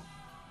our app.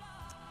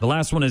 The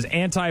last one is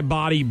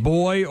antibody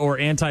boy or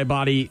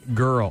antibody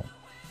girl.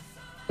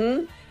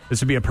 This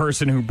would be a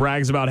person who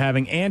brags about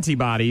having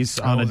antibodies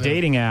on a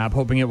dating app,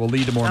 hoping it will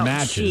lead to more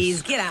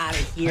matches. Jeez, get out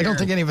of here. I don't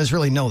think any of us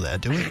really know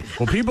that, do we?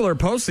 Well, people are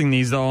posting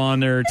these, though,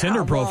 on their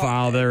Tinder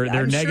profile,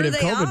 their negative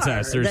COVID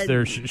tests.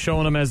 They're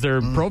showing them as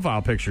their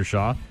profile picture,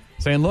 Shaw.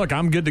 Saying, look,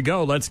 I'm good to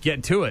go. Let's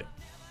get to it.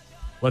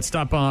 Let's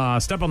step on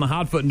the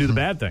hot foot and do the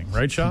bad thing.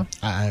 Right, Shaw?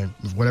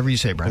 Whatever you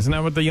say, Brian. Isn't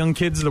that what the young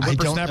kids, the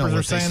whippersnappers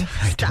are saying?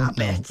 I don't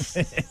know.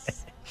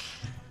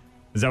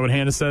 Is that what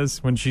Hannah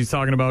says when she's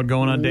talking about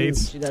going on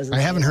dates? I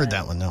haven't heard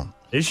that one, no.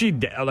 Is she,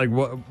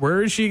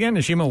 where is she again?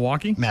 Is she in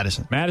Milwaukee?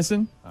 Madison.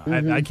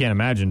 I can't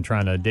imagine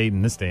trying to date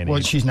in this day and age.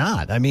 Well, she's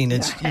not. I mean,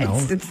 it's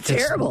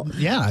terrible.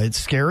 It's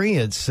scary.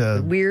 It's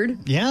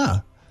weird. Yeah.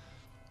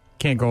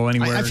 Can't go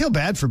anywhere. I feel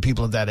bad for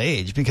people of that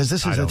age because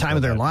this is the time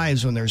of their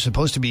lives when they're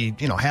supposed to be,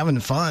 having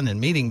fun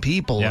and meeting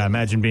people. Yeah,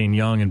 imagine being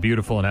young and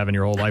beautiful and having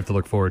your whole life to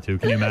look forward to.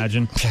 Can you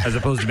imagine? As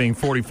opposed to being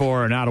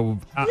 44 and out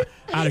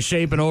of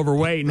shape and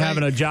overweight and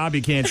having a job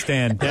you can't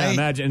stand. Yeah,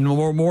 imagine. And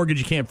a mortgage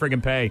you can't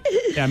friggin' pay.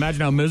 Yeah,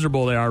 imagine how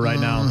miserable they are right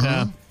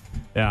now.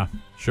 Yeah,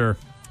 sure.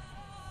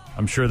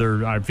 I'm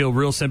sure I feel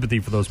real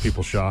sympathy for those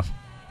people, Shaw.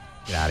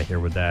 Get out of here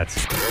with that.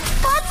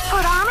 Let's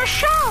put on a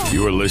show.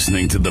 You're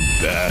listening to the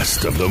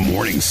best of the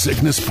Morning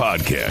Sickness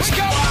Podcast.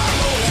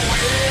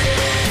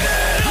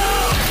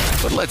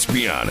 But let's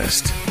be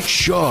honest,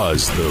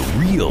 Shaw's the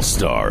real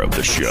star of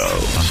the show.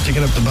 Stick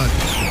it up the butt.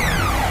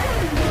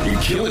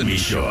 You're killing me,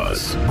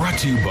 Shaws. Brought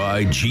to you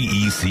by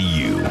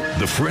GECU,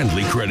 the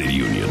friendly credit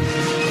union.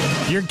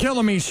 You're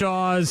killing me,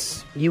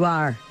 Shaws. You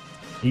are.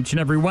 Each and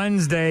every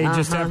Wednesday,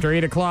 just after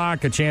 8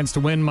 o'clock, a chance to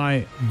win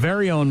my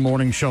very own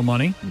morning show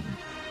money,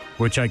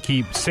 which I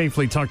keep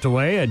safely tucked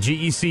away at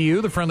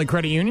GECU, the friendly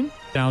credit union,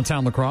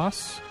 downtown La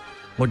Crosse.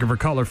 Looking for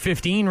caller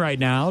 15 right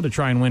now to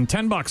try and win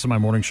 $10 of my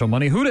morning show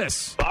money. Who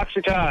dis?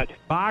 Boxer Todd.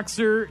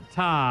 Boxer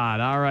Todd.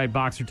 All right,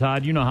 Boxer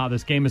Todd, you know how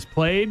this game is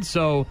played.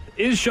 So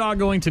is Shaw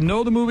going to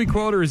know the movie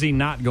quote or is he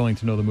not going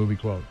to know the movie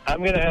quote? I'm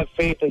going to have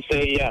faith and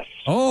say yes.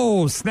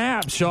 Oh,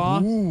 snap,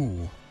 Shaw.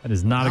 Ooh. That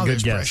is not a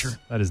good guess. Pressure.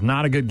 That is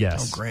not a good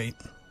guess. Oh, great.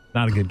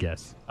 Not a good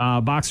guess.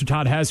 Boxer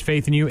Todd has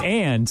faith in you,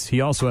 and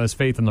he also has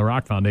faith in the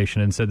Rock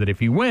Foundation and said that if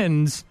he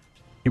wins,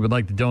 he would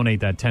like to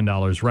donate that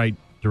 $10 right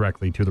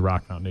directly to the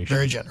Rock Foundation.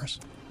 Very generous.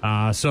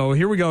 So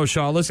here we go,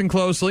 Shaw. Listen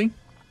closely.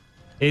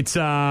 It's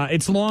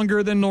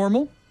longer than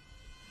normal.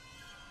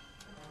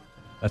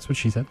 That's what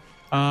she said.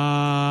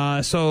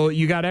 So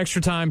you got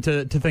extra time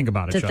to think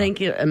about it, To Shaw.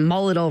 think and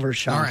mull it over,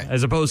 Shaw. All right.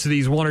 As opposed to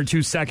these 1 or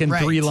 2 second,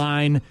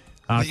 3-line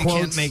you quotes.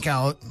 can't make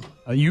out.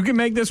 You can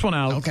make this one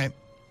out. Okay.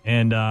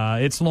 And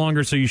it's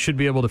longer, so you should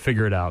be able to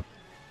figure it out.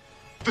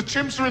 The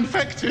chimps are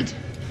infected.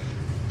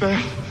 They're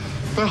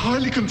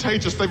highly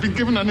contagious. They've been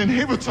given an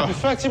inhibitor.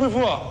 Infected with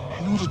what?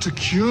 In order to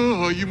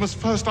cure, you must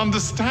first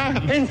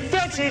understand.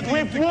 Infected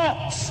with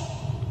what?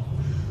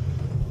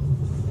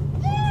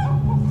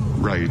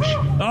 Rage.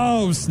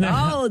 Oh,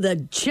 snap. Oh, the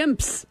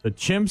chimps. The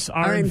chimps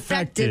are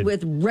infected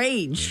with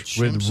rage.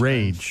 With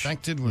rage.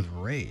 Infected with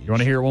rage. You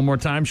want to hear it one more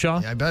time, Shaw?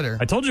 Yeah, I better.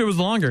 I told you it was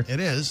longer. It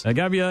is. I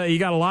got you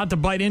got a lot to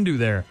bite into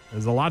there.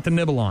 There's a lot to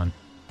nibble on.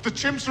 The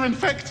chimps are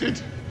infected.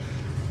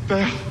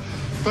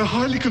 They're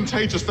highly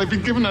contagious. They've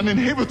been given an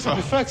inhibitor.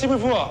 Infected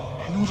with what?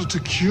 In order to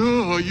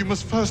cure, you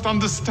must first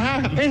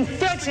understand.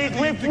 Infected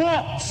with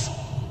what?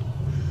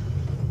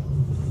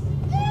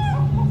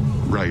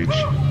 Rage.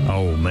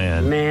 Oh,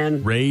 man.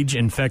 Man.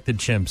 Rage-infected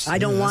chimps. I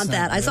don't want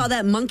that. I saw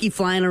that monkey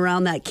flying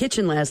around that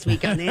kitchen last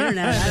week on the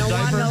internet. I don't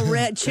want no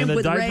red chimp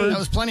with rage. That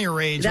was plenty of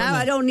rage. Now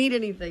I don't need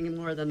anything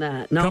more than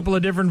that. No. A couple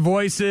of different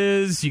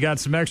voices. You got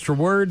some extra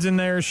words in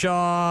there,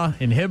 Shaw.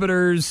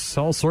 Inhibitors.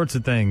 All sorts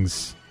of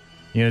things.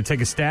 You gonna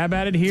take a stab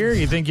at it here?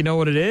 You think you know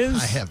what it is?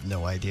 I have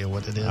no idea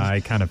what it is.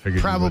 I kind of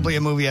figured. Probably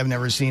a movie I've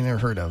never seen or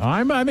heard of.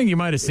 I think you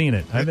might have seen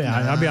it.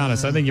 I'll be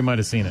honest. I think you might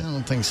have seen it. I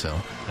don't think so.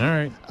 All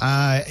right.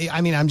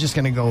 I mean, I'm just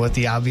going to go with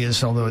the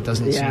obvious, although it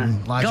doesn't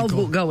seem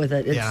logical. Go with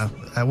it.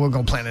 We'll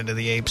go Planet of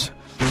the Apes.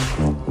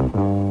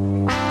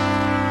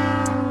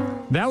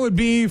 That would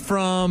be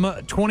from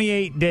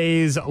 28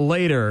 Days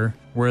Later,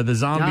 where the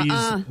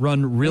zombies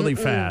run really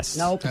fast.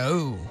 Nope.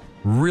 Oh.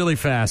 Really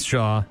fast,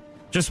 Shaw.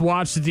 Just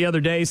watched it the other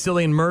day.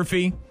 Cillian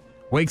Murphy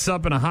wakes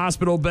up in a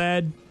hospital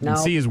bed and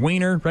see his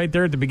wiener right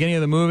there at the beginning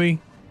of the movie.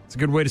 It's a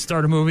good way to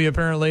start a movie,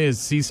 apparently, is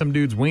see some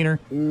dude's wiener.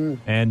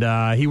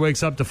 And he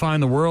wakes up to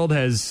find the world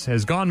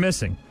has gone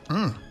missing.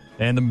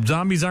 And the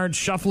zombies aren't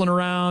shuffling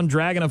around,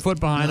 dragging a foot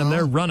behind them.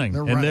 They're running.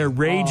 They're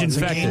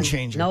rage-infected. Game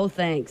changer. No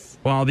thanks.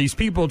 Well, these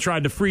people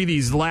tried to free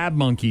these lab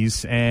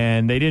monkeys,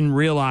 and they didn't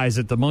realize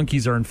that the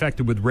monkeys are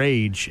infected with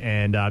rage.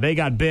 And they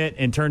got bit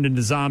and turned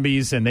into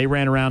zombies, and they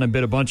ran around and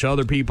bit a bunch of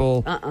other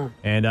people.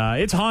 And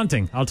it's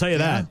haunting, I'll tell you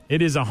that.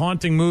 It is a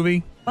haunting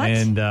movie. What?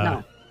 And,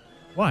 no.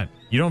 What?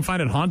 You don't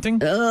find it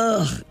haunting?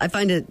 Ugh, I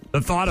find it... The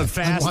thought of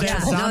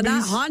fast-ass zombies? No,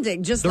 not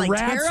haunting, just like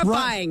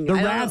terrifying. The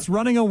rats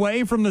running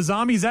away from the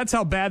zombies, that's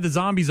how bad the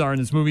zombies are in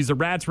this movie. The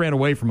rats ran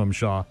away from them,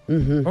 Shaw.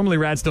 Normally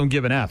rats don't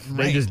give an F.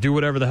 Right. They just do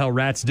whatever the hell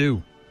rats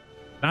do.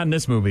 Not in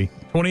this movie.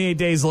 28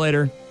 Days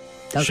Later.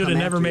 Should have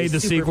never made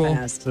the sequel.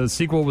 Fast. The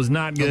sequel was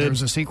not good. There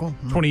was a sequel?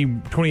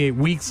 28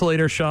 weeks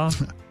later, Shaw.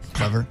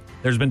 Clever.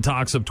 There's been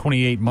talks of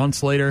 28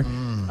 months later,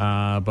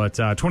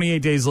 but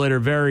 28 Days Later,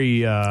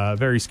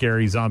 very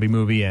scary zombie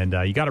movie, and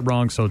you got it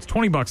wrong, so it's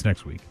 $20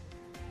 next week.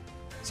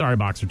 Sorry,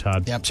 Boxer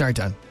Todd. Yep, sorry,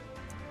 Todd.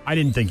 I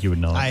didn't think you would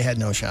know. I had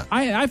no shot.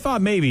 I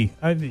thought maybe.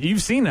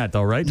 You've seen that,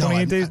 though, right?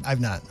 28 Days?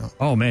 I've not. No.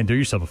 Oh, man, do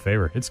yourself a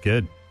favor. It's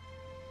good.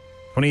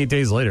 28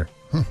 Days Later.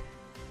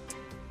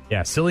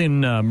 Yeah,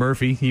 Cillian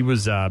Murphy, he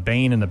was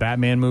Bane in the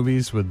Batman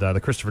movies with the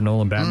Christopher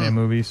Nolan Batman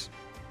movies.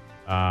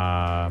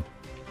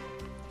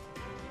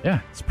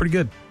 Yeah, it's pretty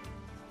good.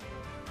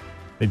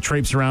 They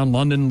traipse around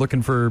London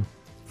looking for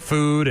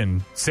food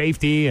and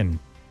safety, and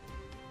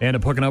they end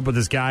up hooking up with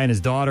this guy and his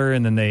daughter,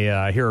 and then they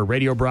hear a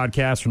radio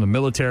broadcast from the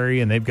military,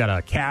 and they've got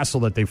a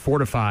castle that they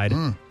fortified,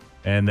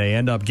 and they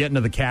end up getting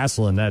to the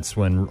castle, and that's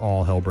when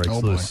all hell breaks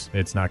loose. Boy.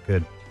 It's not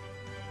good.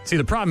 See,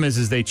 the problem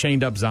is they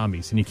chained up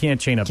zombies, and you can't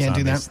chain up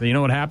zombies. Do that. You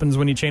know what happens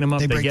when you chain them up?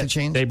 They break the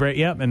chains? They break,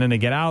 and then they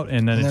get out,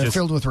 and then it's they're just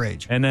filled with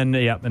rage. And then,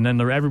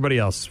 everybody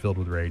else is filled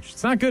with rage.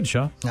 It's not good,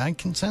 Shaw. I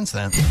can sense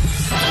that.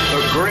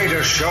 The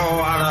greatest show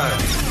on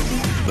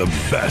earth. The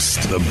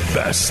best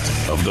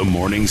of the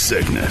morning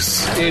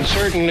sickness. It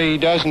certainly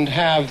doesn't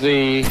have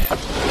the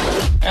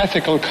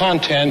ethical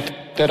content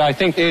that I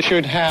think it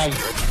should have.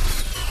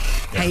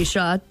 Hey,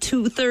 Shaw,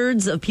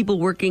 2/3 of people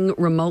working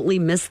remotely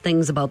miss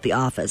things about the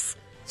office.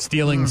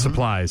 Stealing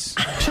supplies.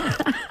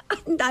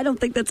 I don't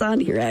think that's on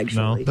here,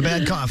 actually. No, the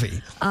bad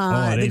coffee.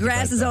 The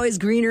grass is always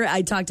greener.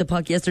 I talked to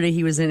Puck yesterday.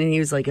 He was in, and he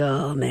was like,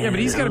 oh, man. Yeah, but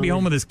he's got to be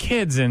home with his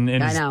kids. And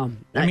I know.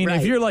 I mean,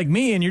 if you're like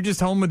me and you're just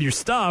home with your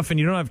stuff and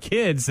you don't have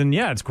kids, then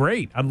yeah, it's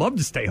great. I'd love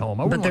to stay home.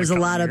 But there's a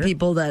lot of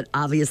people that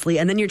obviously,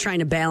 and then you're trying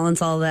to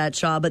balance all that,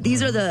 Shaw. But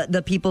these are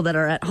the people that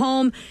are at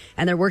home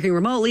and they're working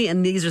remotely,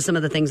 and these are some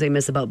of the things they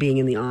miss about being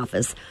in the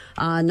office.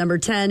 Number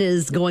 10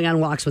 is going on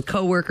walks with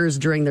coworkers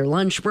during their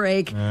lunch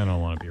break. I don't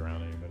want to be around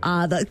anybody.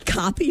 The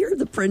copier,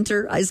 the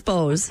printer, I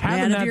suppose.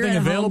 Having that thing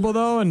available,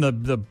 though, and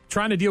the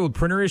trying to deal with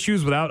printer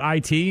issues without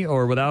IT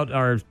or without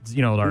our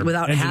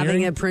without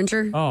having a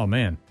printer. Oh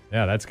man,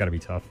 yeah, that's got to be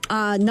tough.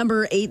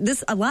 Number 8.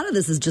 A lot of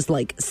this is just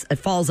like it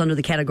falls under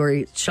the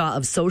category, Shaw,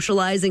 of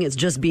socializing. It's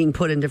just being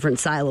put in different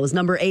silos.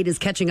 Number 8 is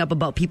catching up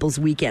about people's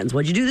weekends.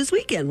 What'd you do this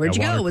weekend? Where'd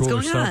you go? What's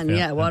going on?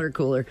 Yeah, water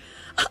cooler.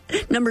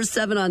 Number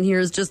 7 on here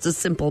is just a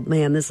simple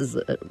man. This is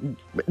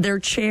their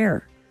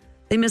chair.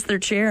 They miss their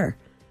chair.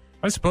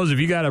 I suppose if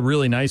you got a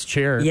really nice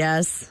chair,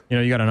 yes,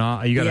 you got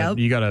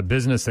a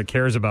business that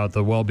cares about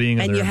the well-being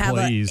of their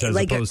employees, as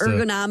opposed to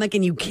ergonomic,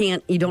 and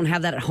you don't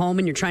have that at home,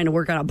 and you're trying to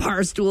work on a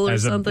bar stool or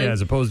something.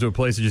 As opposed to a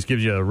place that just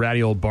gives you a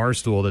ratty old bar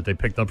stool that they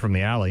picked up from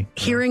the alley.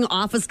 Hearing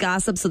office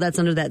gossip, so that's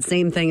under that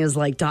same thing as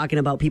like talking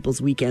about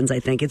people's weekends. I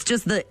think it's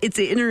just the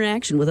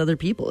interaction with other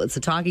people. It's the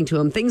talking to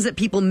them, things that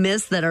people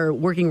miss that are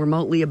working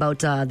remotely about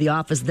the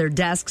office, their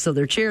desk, so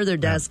their chair, their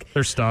desk,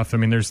 their stuff. I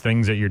mean, there's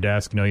things at your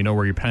desk. You know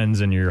where your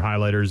pens and your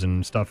highlighters and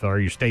stuff are,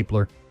 your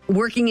stapler.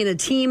 Working in a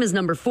team is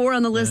number 4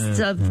 on the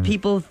list of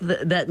people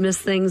that miss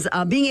things.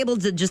 Being able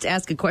to just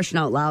ask a question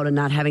out loud and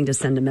not having to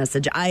send a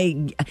message.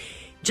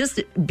 Just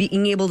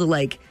being able to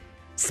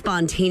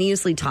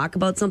spontaneously talk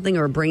about something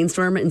or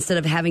brainstorm instead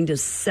of having to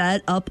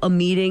set up a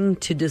meeting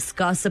to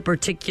discuss a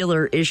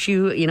particular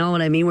issue. You know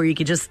what I mean? Where you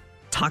could just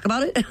talk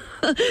about it.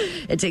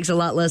 It takes a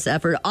lot less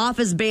effort.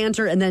 Office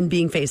banter and then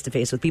being face to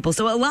face with people.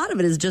 So a lot of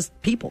it is just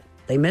people.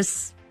 They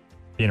miss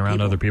being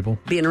around other people.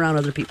 Being around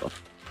other people.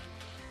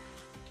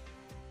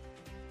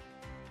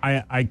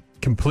 I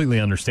completely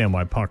understand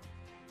why Puck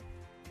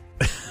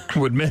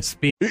would miss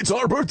being. It's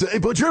our birthday,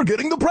 but you're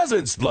getting the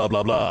presents. Blah,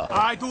 blah, blah.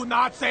 I do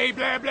not say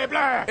blah, blah,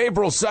 blah.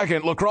 April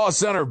 2nd, La Crosse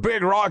Center,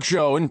 Big Rock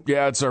Show. And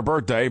yeah, it's our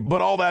birthday,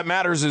 but all that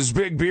matters is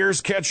big beers,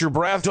 catch your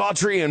breath,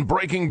 Daughtry, and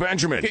Breaking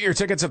Benjamin. Get your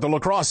tickets at the La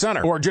Crosse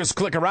Center or just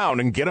click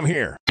around and get them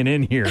here. And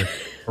in here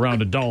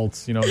around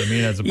adults, you know what I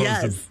mean? As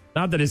opposed to,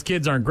 not that his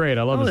kids aren't great.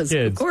 I love his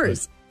kids. Of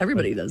course.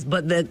 Everybody does.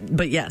 But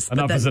yes.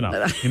 Enough is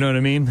enough. You know what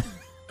I mean?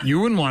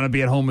 You wouldn't want to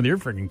be at home with your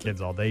freaking kids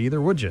all day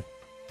either, would you?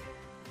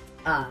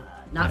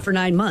 Not for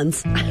 9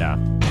 months. Yeah.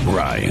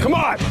 Ryan. Come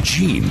on.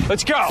 Gene.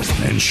 Let's go.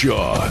 And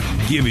Shaw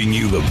giving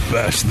you the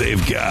best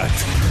they've got.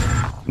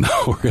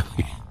 No,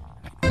 really.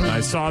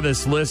 I saw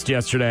this list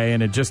yesterday,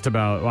 and it just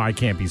about, well, I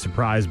can't be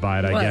surprised by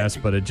it, I guess,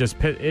 but it just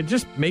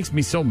makes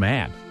me so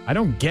mad. I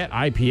don't get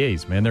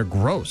IPAs, man. They're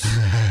gross.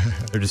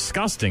 They're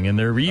disgusting, and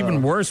they're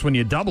even worse when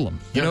you double them.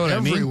 You know what I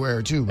mean?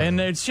 Everywhere, too. Man.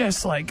 And it's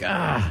just like,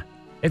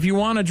 if you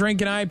want to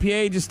drink an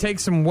IPA, just take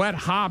some wet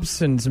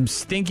hops and some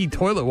stinky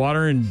toilet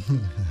water and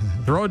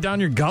throw it down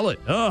your gullet.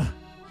 Ugh.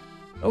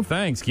 No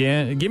thanks.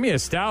 Give me a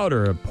stout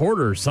or a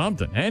porter or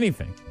something.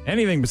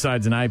 Anything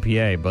besides an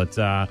IPA.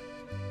 But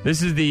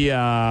this is the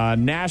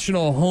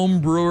National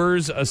Home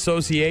Brewers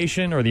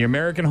Association, or the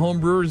American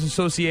Home Brewers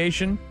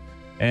Association.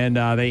 And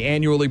they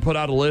annually put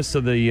out a list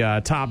of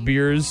the top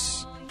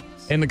beers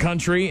in the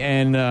country.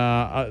 And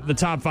the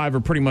top 5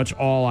 are pretty much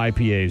all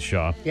IPAs,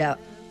 Shaw. Yeah.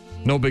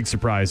 No big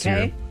surprise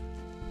here.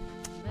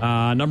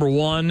 Number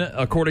 1,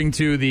 according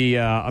to the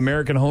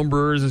American Home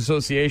Brewers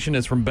Association,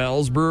 is from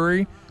Bell's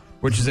Brewery,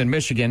 which is in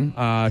Michigan.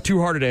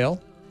 Two-Hearted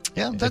Ale.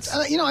 Yeah, that's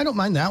I don't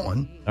mind that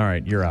one. All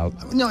right, you're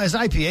out. No, as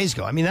IPAs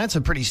go, I mean, that's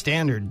a pretty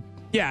standard.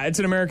 Yeah, it's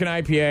an American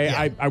IPA.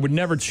 Yeah. I would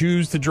never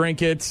choose to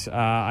drink it.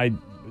 I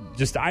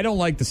don't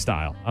like the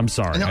style. I'm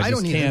sorry. No, I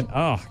don't can't.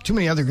 Oh, too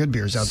many other good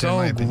beers out there. In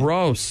my opinion. So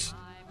gross.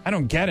 I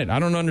don't get it. I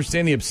don't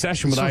understand the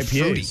obsession with IPAs.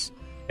 Fruity.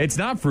 It's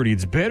not fruity.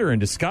 It's bitter and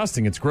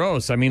disgusting. It's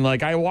gross. I mean,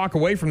 like, I walk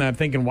away from that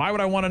thinking, why would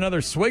I want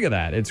another swig of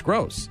that? It's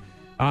gross.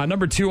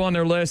 Number 2 on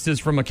their list is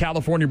from a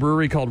California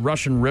brewery called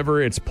Russian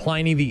River. It's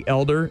Pliny the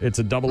Elder. It's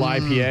a double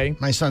IPA.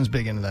 My son's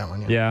big into that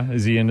one. Yeah.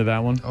 Is he into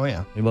that one? Oh,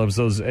 yeah. He loves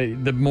those.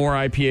 The more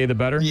IPA, the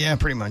better? Yeah,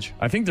 pretty much.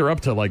 I think they're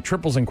up to like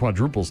triples and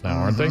quadruples now,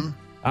 aren't they?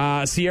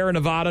 Sierra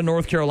Nevada,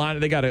 North Carolina.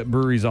 They got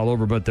breweries all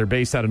over, but they're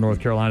based out of North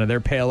Carolina.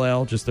 Their Pale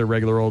Ale, just their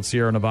regular old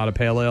Sierra Nevada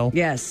Pale Ale.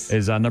 Yes.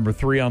 Is number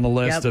 3 on the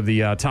list of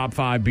the top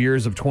 5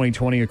 beers of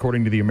 2020,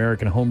 according to the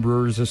American Home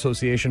Brewers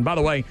Association. By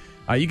the way,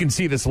 you can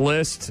see this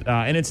list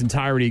in its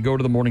entirety. Go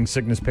to the Morning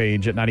Sickness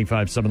page at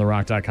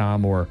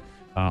 957therock.com or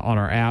on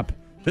our app.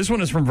 This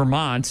one is from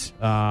Vermont.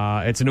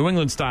 It's a New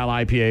England-style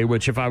IPA,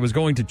 which if I was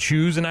going to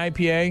choose an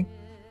IPA,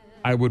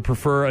 I would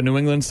prefer a New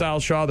England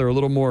style, Shaw. They're a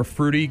little more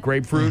fruity,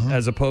 grapefruit,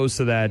 as opposed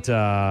to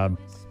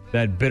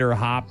that bitter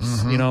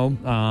hops. You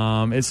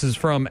know, this is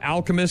from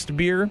Alchemist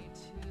Beer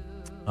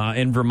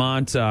in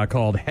Vermont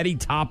called Heady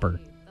Topper.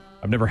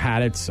 I've never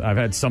had it. I've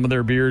had some of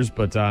their beers,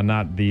 but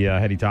not the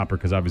Heady Topper,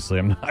 because obviously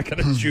I'm not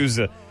going to choose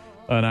an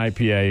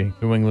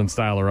IPA, New England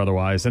style or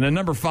otherwise. And then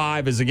number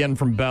 5 is again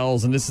from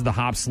Bell's, and this is the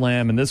Hop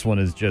Slam, and this one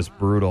is just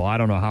brutal. I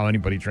don't know how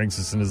anybody drinks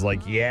this and is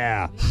like,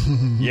 yeah.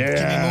 Give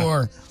me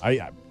more.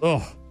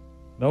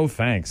 No,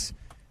 thanks.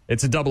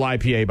 It's a double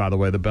IPA, by the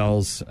way, the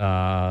Bell's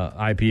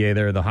IPA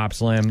there, the Hop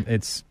Slam.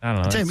 It's, I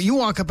don't know. Tell you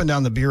walk up and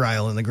down the beer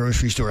aisle in the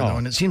grocery store, though,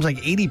 and it seems like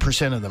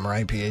 80% of them are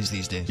IPAs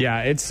these days.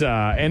 Yeah, it's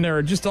and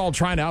they're just all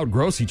trying to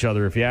outgross each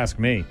other, if you ask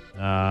me.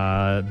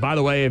 By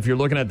the way, if you're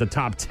looking at the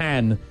top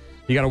 10,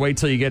 you got to wait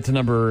till you get to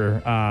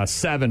number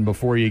 7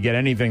 before you get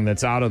anything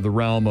that's out of the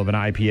realm of an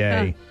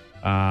IPA.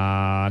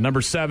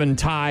 Number 7,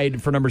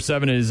 tied for number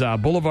 7 is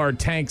Boulevard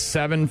Tank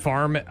 7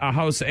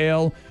 Farmhouse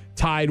Ale.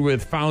 Tied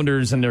with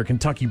Founders and their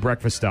Kentucky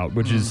Breakfast Stout,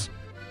 which is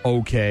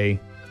okay.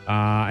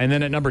 And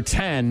then at number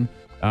 10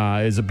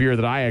 is a beer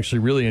that I actually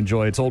really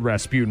enjoy. It's Old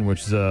Rasputin,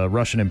 which is a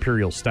Russian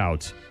Imperial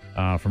Stout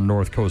from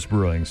North Coast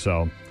Brewing.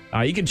 So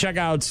you can check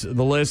out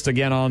the list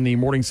again on the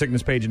Morning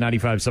Sickness page at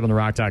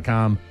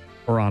 957therock.com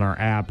or on our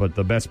app. But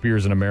the best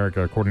beers in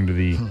America, according to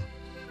the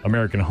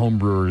American Home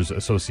Brewers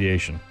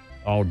Association.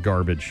 All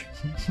garbage.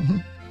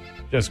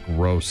 Just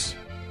gross.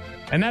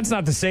 And that's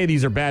not to say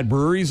these are bad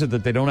breweries or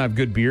that they don't have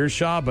good beers,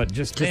 Shaw, but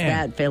just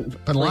bad.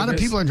 But a lot of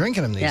people are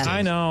drinking them these days.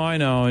 I know.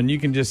 And you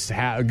can just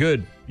have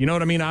good. You know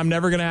what I mean? I'm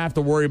never going to have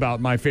to worry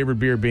about my favorite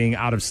beer being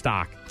out of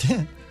stock.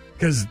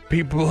 Because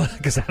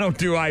I don't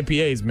do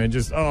IPAs, man.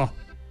 Just,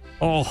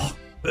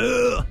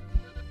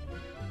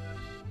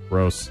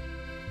 gross.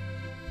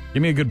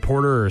 Give me a good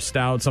porter or a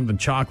stout, something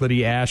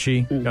chocolatey,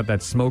 ashy. Got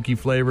that smoky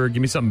flavor.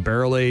 Give me something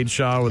barrel-aged,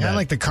 Shaw. I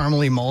like the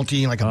caramely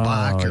malty, like a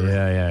Bach.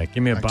 Yeah.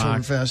 Give me a Bach.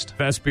 Oktoberfest.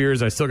 Best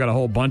beers. I still got a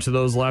whole bunch of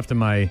those left in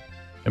my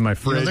in my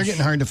fridge. They're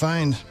getting hard to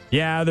find.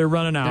 Yeah, they're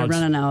running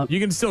out. You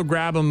can still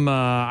grab them.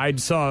 I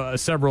saw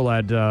several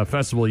at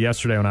festival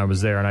yesterday when I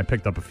was there, and I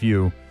picked up a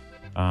few.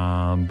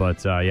 But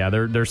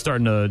they're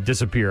starting to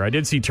disappear. I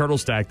did see Turtle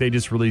Stack. They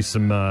just released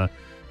some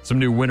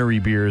new wintry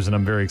beers, and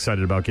I'm very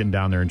excited about getting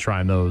down there and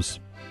trying those.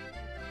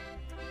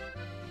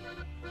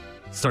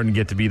 Starting to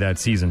get to be that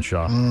season,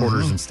 Shaw.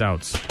 Porters and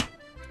stouts.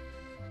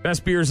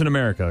 Best beers in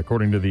America,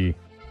 according to the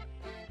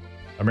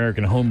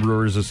American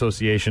Homebrewers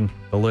Association.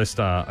 The list,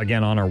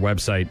 again, on our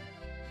website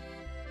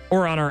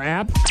or on our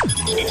app.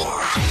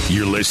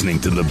 You're listening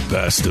to the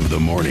best of the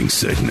morning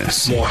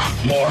sickness. More.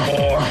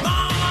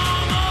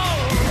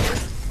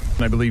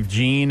 I believe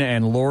Gene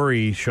and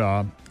Lori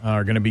Shaw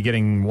are going to be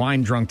getting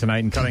wine drunk tonight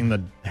and cutting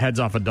the heads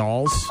off of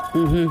dolls.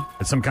 Mm-hmm.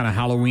 It's some kind of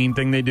Halloween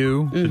thing they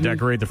do to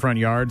decorate the front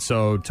yard.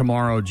 So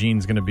tomorrow,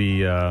 Gene's going to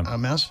be... a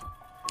mess?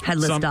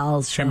 Headless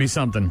dolls. Can be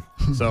something.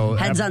 So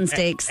heads on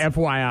stakes.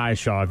 FYI,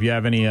 Shaw, if you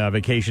have any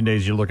vacation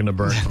days you're looking to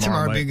burn,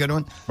 tomorrow might be a good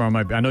one.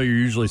 I know you're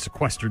usually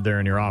sequestered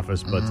there in your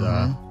office,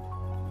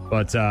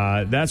 but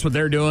that's what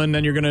they're doing.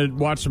 Then you're going to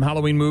watch some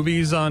Halloween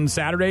movies on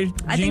Saturday, Gene?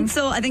 I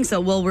think so.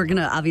 Well, we're going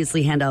to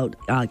obviously hand out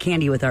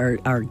candy with our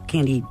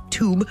candy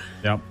tube.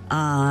 Yep.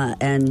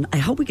 And I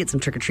hope we get some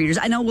trick-or-treaters.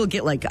 I know we'll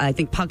get, I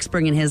think Puck's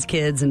bringing his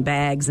kids and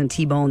Bags and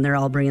T-Bone. They're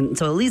all bringing...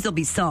 So at least there'll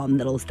be some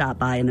that'll stop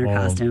by in their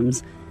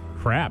costumes.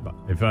 Crap.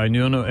 If I'd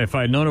known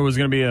it was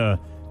going to be a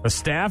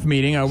staff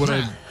meeting, I would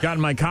have gotten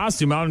my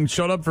costume out and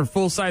showed up for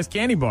full-size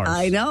candy bars.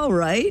 I know,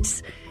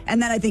 right? And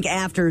then I think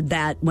after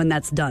that, when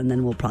that's done,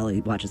 then we'll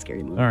probably watch a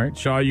scary movie. All right.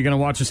 Shaw, are you going to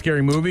watch a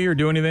scary movie or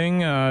do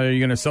anything? Are you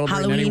going to celebrate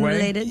Halloween in any way?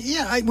 related?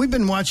 Yeah, we've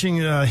been watching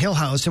Hill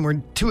House, and we're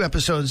 2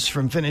 episodes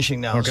from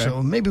finishing now,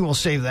 so maybe we'll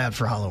save that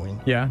for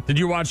Halloween. Yeah. Did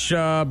you watch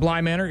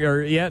Bly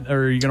Manor yet,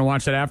 or are you going to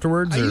watch that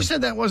afterwards? You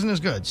said that wasn't as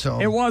good, so...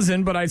 It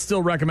wasn't, but I'd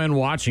still recommend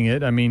watching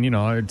it. I mean,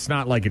 it's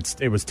not like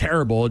it was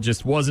terrible. It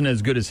just wasn't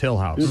as good as Hill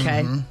House.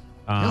 Okay.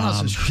 Hill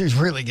House is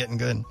really getting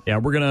good. Yeah,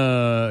 we're going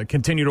to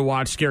continue to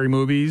watch scary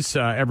movies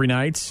every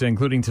night,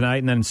 including tonight.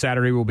 And then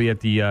Saturday we'll be at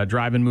the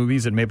drive-in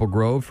movies at Maple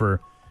Grove for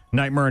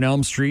Nightmare on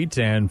Elm Street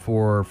and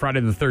for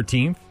Friday the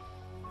 13th.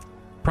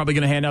 Probably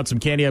going to hand out some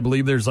candy. I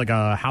believe there's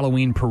a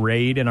Halloween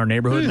parade in our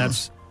neighborhood. And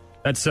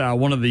that's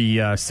one of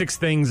the 6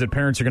 things that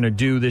parents are going to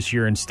do this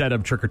year instead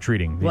of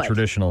trick-or-treating. The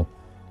traditional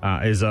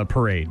is a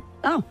parade.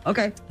 Oh,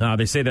 okay.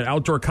 They say that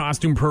outdoor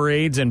costume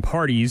parades and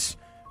parties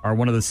are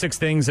one of the 6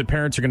 things that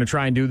parents are going to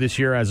try and do this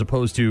year as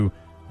opposed to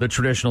the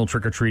traditional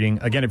trick-or-treating.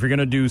 Again, if you're going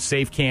to do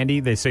safe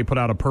candy, they say put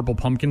out a purple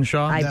pumpkin,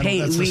 Shaw.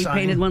 We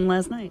painted one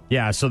last night.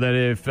 Yeah, so that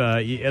if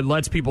it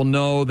lets people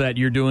know that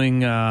you're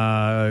doing,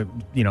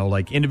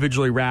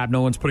 individually wrapped,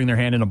 no one's putting their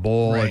hand in a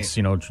bowl. Right. It's,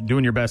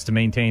 doing your best to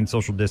maintain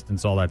social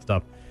distance, all that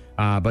stuff.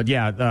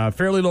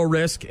 Fairly low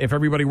risk if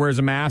everybody wears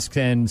a mask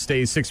and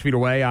stays 6 feet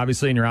away,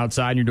 obviously, and you're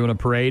outside and you're doing a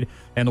parade.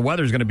 And the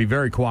weather's going to be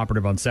very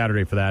cooperative on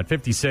Saturday for that.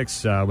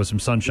 56 with some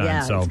sunshine.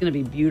 Yeah, so it's going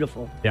to be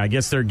beautiful. Yeah, I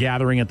guess they're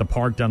gathering at the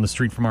park down the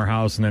street from our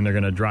house, and then they're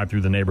going to drive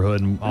through the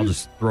neighborhood, and I'll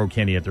just throw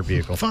candy at their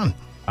vehicle. Fun.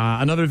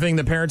 Another thing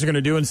that parents are going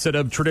to do instead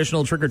of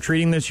traditional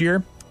trick-or-treating this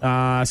year,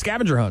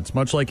 scavenger hunts,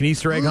 much like an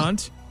Easter egg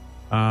hunt.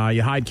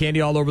 You hide candy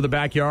all over the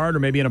backyard or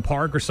maybe in a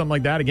park or something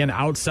like that. Again,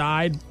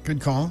 outside.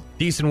 Good call.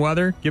 Decent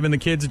weather, giving the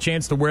kids a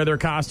chance to wear their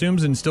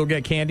costumes and still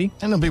get candy.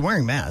 And they'll be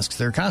wearing masks.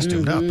 They're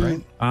costumed up,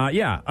 right?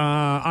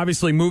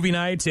 Obviously, movie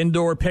nights,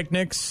 indoor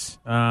picnics,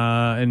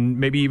 and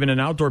maybe even an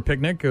outdoor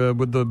picnic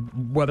with the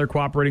weather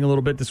cooperating a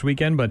little bit this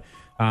weekend. But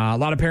a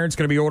lot of parents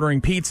going to be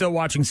ordering pizza,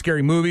 watching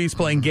scary movies,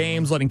 playing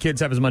games, letting kids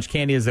have as much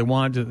candy as they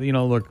want. It's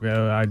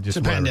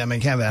a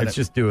pandemic. Have at it. Let's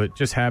just do it.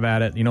 Just have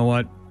at it. You know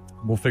what?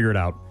 We'll figure it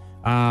out.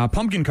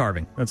 Pumpkin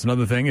carving. That's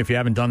another thing. If you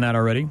haven't done that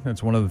already,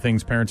 that's one of the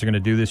things parents are going to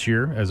do this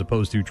year as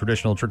opposed to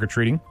traditional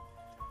trick-or-treating.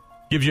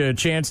 Gives you a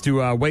chance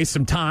to waste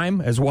some time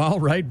as well,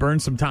 right? Burn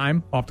some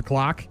time off the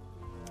clock.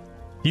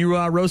 Do you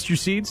roast your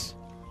seeds?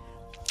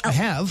 I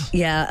have.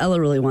 Yeah,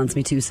 Ella really wants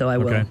me to, so I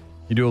will.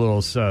 You do a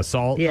little salt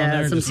on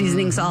there? Some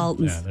seasoning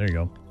salt. Yeah, there you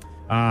go.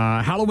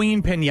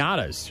 Halloween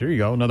piñatas. Here you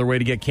go. Another way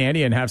to get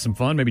candy and have some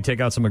fun. Maybe take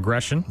out some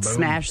aggression. Boom.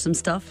 Smash some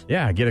stuff.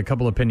 Yeah, get a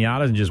couple of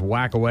piñatas and just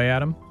whack away at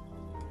them.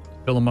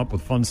 Fill them up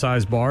with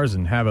fun-sized bars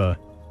and have a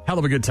hell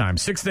of a good time.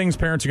 6 things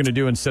parents are going to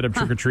do instead of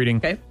trick-or-treating.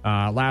 Okay.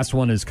 Last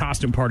one is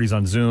costume parties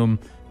on Zoom.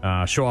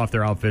 Show off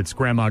their outfits.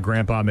 Grandma,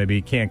 grandpa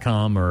maybe can't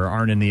come or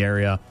aren't in the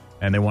area,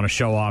 and they want to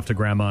show off to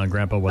grandma and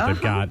grandpa what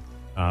they've got.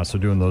 So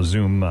doing those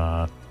Zoom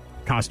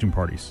costume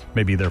parties.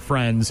 Maybe they're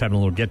friends, having a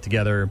little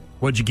get-together.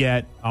 What'd you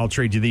get? I'll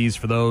trade you these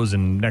for those,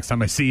 and next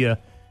time I see you,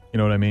 you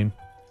know what I mean?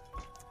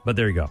 But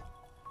there you go.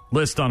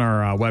 List on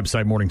our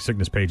website, Morning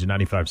Sickness page at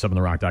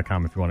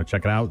 957therock.com if you want to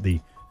check it out.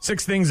 The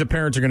 6 things that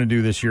parents are going to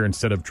do this year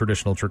instead of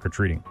traditional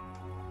trick-or-treating.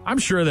 I'm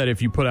sure that if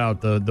you put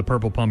out the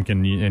purple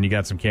pumpkin and you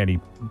got some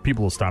candy,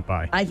 people will stop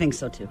by. I think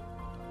so, too.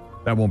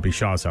 That won't be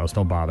Shaw's house.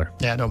 Don't bother.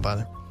 Yeah, don't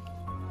bother.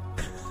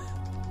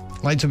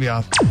 Lights will be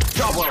off.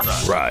 Job well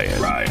done.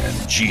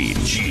 Ryan, Gene,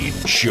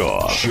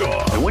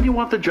 Shaw. And when you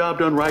want the job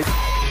done right,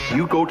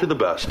 you go to the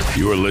best.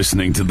 You're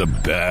listening to the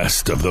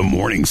best of the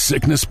Morning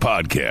Sickness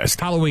Podcast.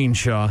 Halloween,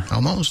 Shaw.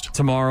 Almost.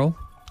 Tomorrow.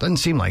 Doesn't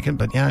seem like it,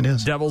 but yeah, it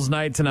is. Devil's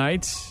Night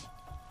tonight.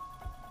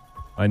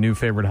 My new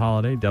favorite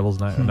holiday, Devil's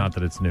Night. Not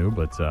that it's new,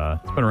 but it's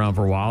been around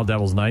for a while.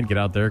 Devil's Night. Get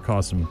out there,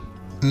 cause some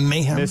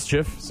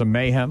mischief, some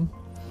mayhem,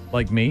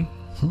 like me.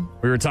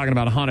 We were talking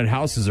about haunted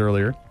houses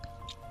earlier,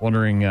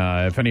 wondering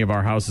if any of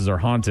our houses are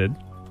haunted.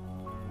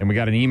 And we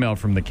got an email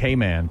from the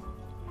K-Man.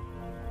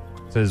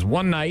 It says,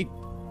 one night,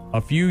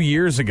 a few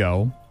years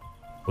ago,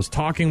 was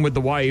talking with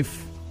the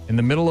wife in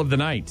the middle of the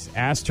night.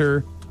 Asked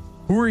her,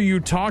 who are you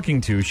talking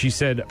to? She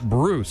said,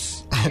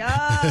 Bruce.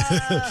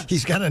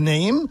 He's got a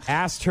name?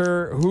 Asked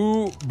her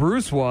who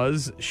Bruce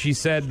was. She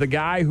said, the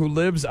guy who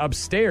lives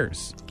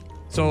upstairs.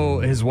 So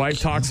his wife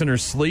talks in her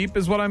sleep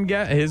is what I'm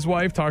getting. His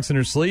wife talks in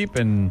her sleep.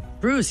 And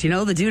Bruce,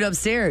 the dude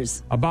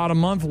upstairs. About a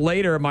month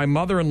later, my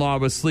mother-in-law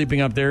was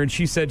sleeping up there, and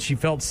she said she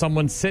felt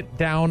someone sit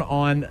down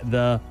on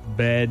the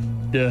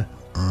bed.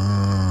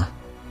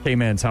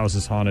 K-Man's house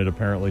is haunted,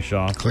 apparently,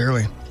 Shaw.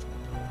 Clearly.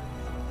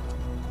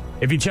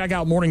 If you check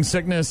out Morning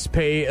Sickness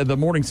the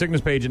Morning Sickness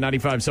page at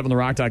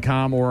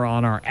 957therock.com or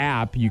on our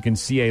app, you can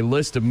see a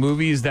list of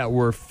movies that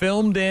were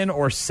filmed in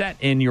or set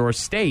in your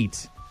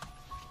state.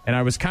 And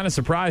I was kind of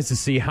surprised to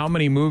see how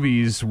many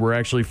movies were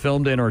actually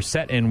filmed in or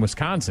set in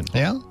Wisconsin.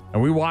 Yeah?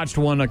 And we watched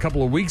one a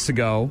couple of weeks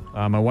ago.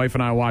 My wife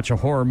and I watch a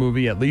horror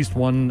movie at least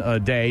one a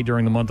day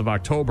during the month of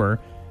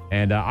October.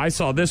 And I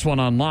saw this one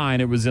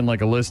online. It was in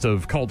like a list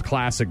of cult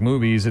classic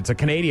movies. It's a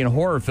Canadian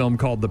horror film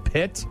called The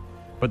Pit.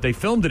 But they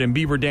filmed it in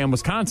Beaver Dam,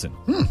 Wisconsin.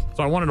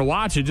 So I wanted to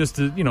watch it just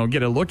to,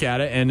 get a look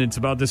at it. And it's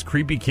about this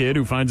creepy kid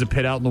who finds a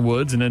pit out in the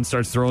woods and then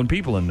starts throwing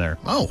people in there.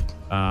 Oh.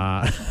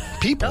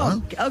 People, huh?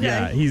 Okay.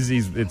 Yeah,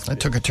 that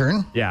took a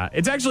turn. Yeah,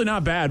 it's actually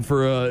not bad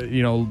for a,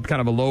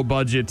 kind of a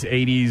low-budget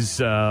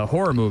 80s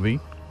horror movie.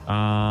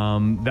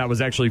 That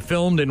was actually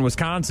filmed in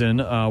Wisconsin.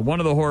 One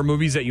of the horror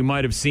movies that you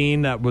might have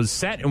seen that was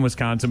set in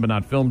Wisconsin but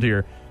not filmed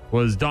here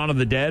was Dawn of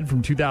the Dead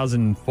from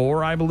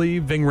 2004, I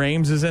believe. Ving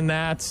Rhames is in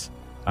that.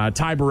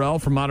 Ty Burrell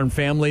from Modern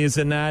Family is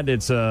in that.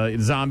 It's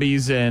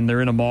zombies, and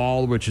they're in a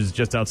mall, which is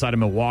just outside of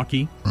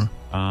Milwaukee.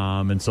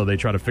 And so they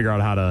try to figure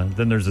out how to...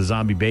 Then there's a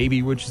zombie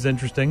baby, which is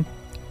interesting.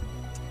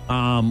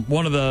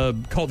 One of the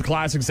cult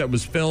classics that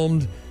was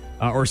filmed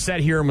or set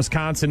here in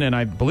Wisconsin, and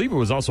I believe it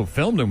was also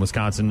filmed in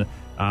Wisconsin,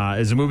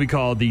 is a movie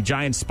called The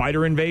Giant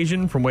Spider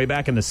Invasion from way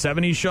back in the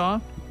 70s, Shaw.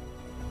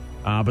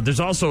 But there's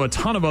also a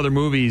ton of other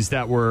movies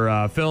that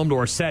were filmed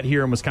or set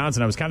here in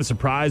Wisconsin. I was kind of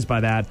surprised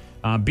by that.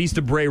 Beast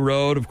of Bray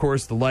Road, of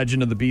course, the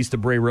legend of the Beast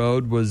of Bray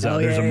Road was.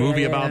 There's a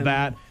movie about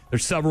that.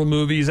 There's several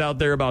movies out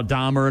there about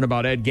Dahmer and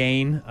about Ed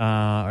Gein,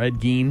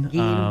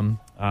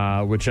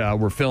 which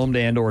were filmed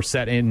and or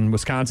set in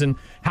Wisconsin.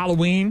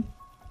 Halloween,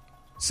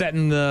 set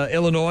in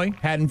Illinois,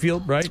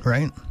 Haddonfield, right?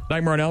 Right.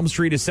 Nightmare on Elm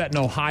Street is set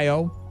in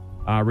Ohio.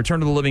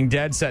 Return of the Living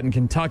Dead, set in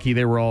Kentucky.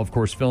 They were all, of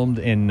course, filmed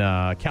in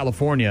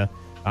California.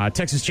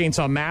 Texas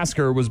Chainsaw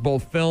Massacre was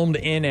both filmed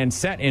in and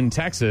set in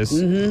Texas.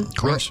 Of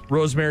course.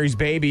 Rosemary's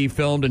Baby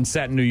filmed and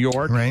set in New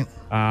York. Right.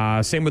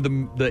 Same with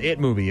the It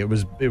movie. It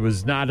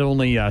was not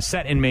only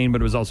set in Maine, but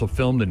it was also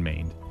filmed in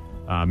Maine.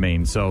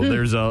 So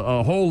there's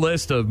a whole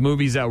list of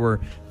movies that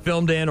were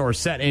filmed in or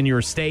set in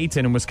your state.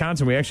 And in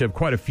Wisconsin, we actually have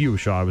quite a few,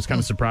 Shaw. I was kind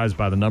of surprised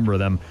by the number of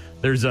them.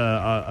 There's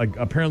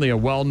apparently a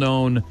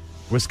well-known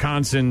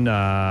Wisconsin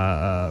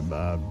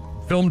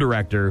film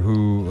director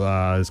who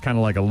is kind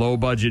of like a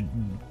low-budget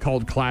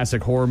cult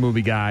classic horror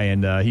movie guy,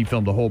 and he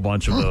filmed a whole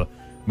bunch of the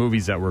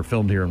movies that were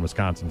filmed here in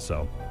Wisconsin.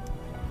 So,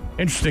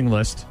 interesting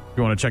list. If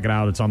you want to check it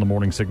out, it's on the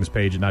Morning Sickness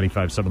page at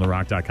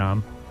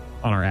 957therock.com,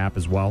 on our app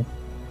as well.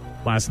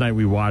 Last night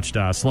we watched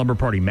Slumber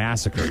Party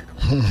Massacre.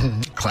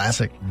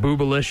 Classic.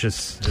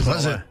 Boobalicious.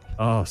 Was it?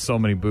 Oh, so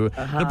many boobs.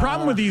 The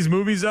problem with these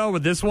movies, though,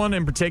 with this one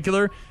in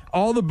particular,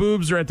 all the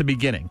boobs are at the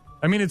beginning.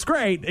 I mean, it's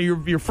great.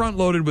 You're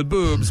front-loaded with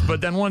boobs, but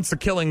then once the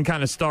killing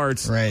kind of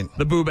starts,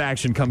 the boob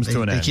action comes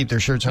to an end. They keep their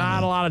shirts on.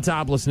 Not a lot of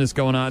toplessness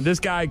going on. This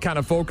guy kind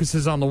of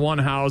focuses on the one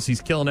house.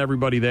 He's killing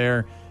everybody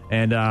there.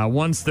 And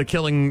once the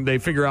killing, they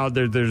figure out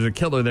there's a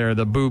killer there,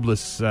 the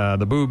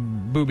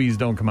boobies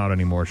don't come out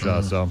anymore,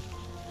 Shaw. So,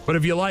 but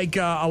if you like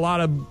a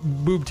lot of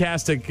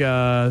boobtastic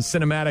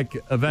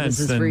cinematic events,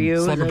 then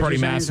Slumber Party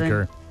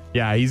Massacre.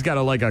 Yeah, he's got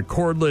a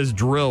cordless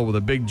drill with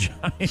a big,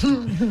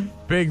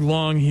 giant, big,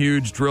 long,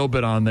 huge drill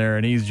bit on there,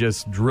 and he's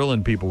just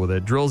drilling people with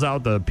it. Drills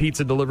out the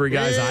pizza delivery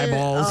guy's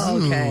eyeballs.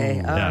 Okay,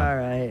 all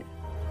right.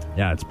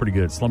 Yeah, it's pretty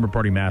good. Slumber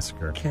Party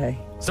Massacre. Okay.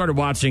 Started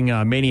watching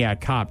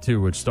Maniac Cop,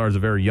 too, which stars a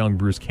very young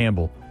Bruce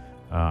Campbell.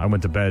 I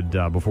went to bed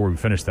before we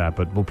finished that,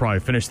 but we'll probably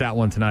finish that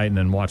one tonight and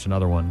then watch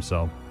another one,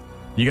 so...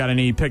 You got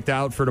any picked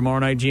out for tomorrow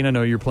night, Gina? I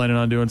know you're planning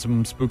on doing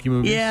some spooky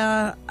movies.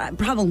 Yeah,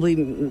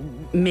 probably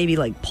maybe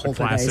like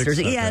Poltergeist.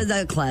 Yeah,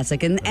 the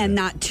classic. And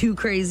not too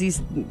crazy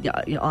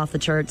off the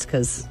charts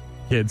because...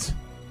 Kids.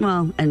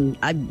 Well, and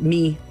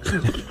me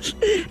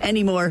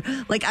anymore.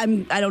 Like, I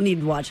don't need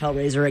to watch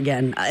Hellraiser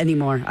again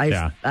anymore.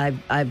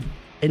 I've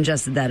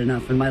ingested that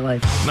enough in my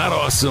life. Not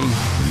awesome,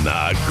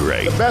 not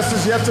great. The best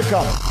is yet to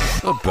come.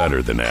 But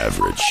better than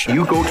average.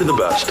 You go to the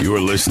best. You're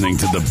listening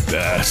to the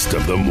best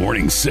of the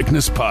Morning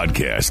Sickness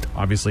Podcast.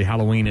 Obviously,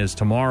 Halloween is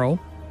tomorrow.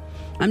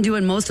 I'm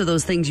doing most of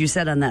those things you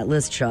said on that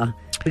list, Shaw.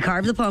 We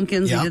carved the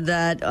pumpkins. Yep. We did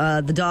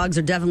that. The dogs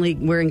are definitely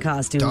wearing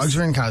costumes. Dogs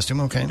are in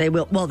costume, okay. They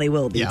will. Well, they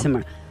will be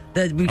tomorrow.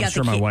 I'm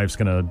sure my wife's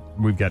gonna.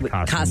 We've got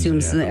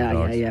costumes.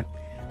 Yeah.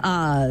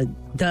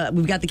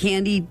 We've got the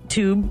candy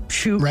tube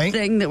shoot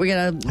thing that we're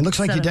gonna. It looks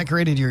like you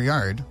decorated your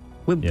yard.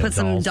 We put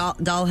some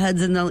doll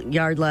heads in the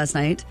yard last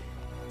night.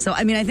 So,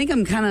 I mean, I think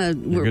I'm kind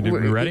of...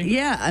 We're ready?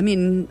 Yeah, I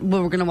mean,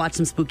 we're going to watch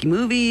some spooky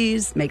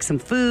movies, make some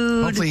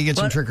food. Hopefully you get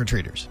some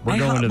trick-or-treaters.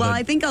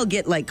 I think I'll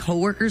get, like,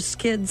 coworkers'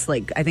 kids.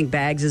 Like, I think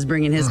Bags is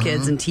bringing his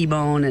kids, and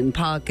T-Bone and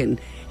Puck,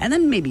 and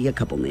then maybe a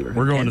couple neighborhood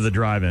We're going kids. to the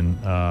drive-in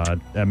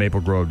at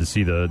Maple Grove to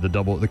see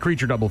the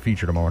Creature double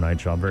feature tomorrow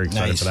night, Shaw. I'm very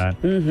excited for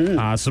that.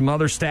 Mm-hmm. Some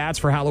other stats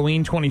for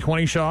Halloween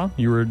 2020, Shaw.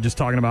 You were just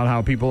talking about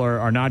how people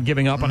are not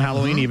giving up on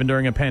Halloween, even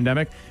during a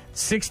pandemic.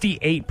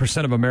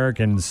 68% of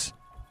Americans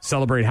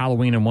celebrate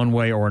Halloween in one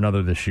way or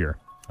another this year.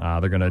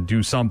 They're going to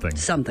do something.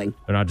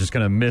 They're not just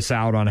going to miss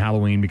out on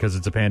Halloween because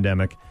it's a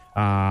pandemic.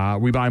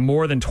 We buy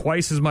more than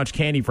twice as much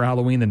candy for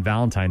Halloween than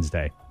Valentine's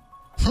Day.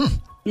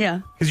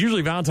 Yeah. Because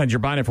usually Valentine's, you're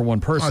buying it for one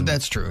person. Oh,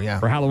 that's true,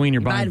 yeah. For Halloween,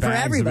 you're buying for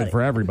bags of it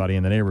for everybody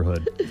in the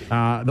neighborhood.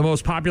 The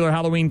most popular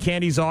Halloween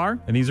candies are,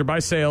 and these are by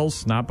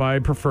sales, not by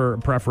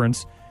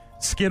preference,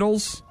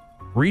 Skittles,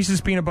 Reese's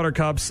Peanut Butter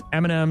Cups,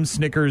 M&M's,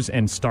 Snickers,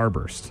 and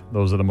Starburst.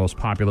 Those are the most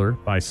popular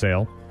by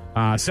sale.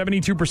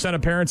 72%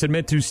 of parents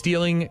admit to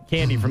stealing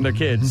candy from their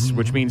kids,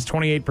 which means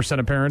 28%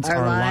 of parents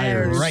are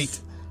liars. Right.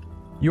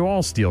 You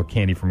all steal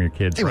candy from your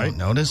kids, They right? won't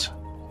notice.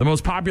 The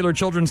most popular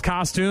children's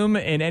costume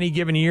in any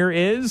given year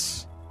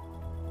is...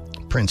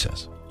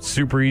 Princess.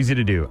 Super easy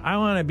to do. I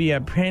want to be a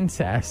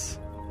princess.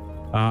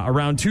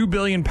 Around 2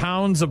 billion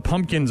pounds of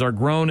pumpkins are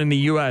grown in the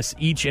U.S.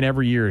 each and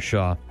every year,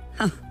 Shaw.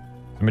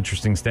 Some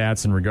interesting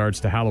stats in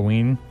regards to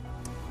Halloween.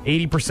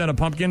 80% of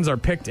pumpkins are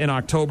picked in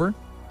October.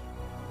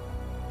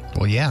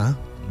 Well, yeah.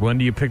 When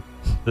do you pick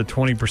the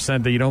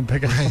 20% that you don't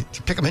pick? Right.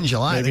 You pick them in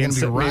July. They're going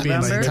to be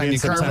rotten by the time you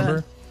carve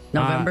them.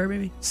 November,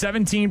 maybe?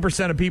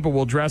 17% of people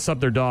will dress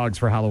up their dogs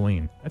for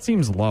Halloween. That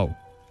seems low.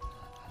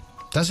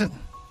 Does it?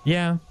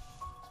 Yeah.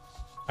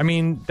 I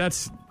mean,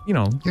 that's,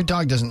 Your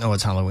dog doesn't know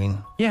it's Halloween.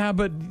 Yeah,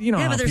 but you know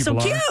how but they're so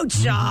people are. cute,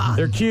 Shaw.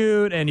 They're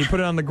cute, and you put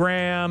it on the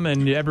gram,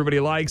 and everybody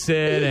likes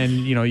it, and,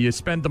 you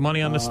spent the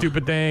money on the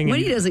stupid thing. When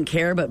he doesn't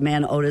care, but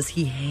man, Otis,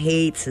 he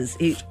hates his...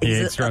 He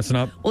hates dressing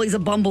up? Well, he's a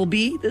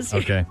bumblebee this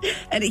year. Okay.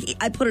 And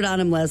I put it on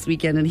him last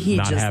weekend, and he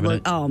Not just having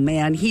looked... it? Oh,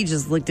 man, he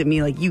just looked at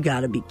me like, you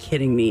got to be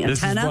kidding me.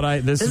 This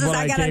Antenna? is what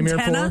I got came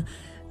antenna? here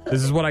for.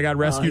 This is what I got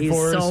rescued he's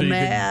for. so you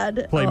mad.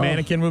 could play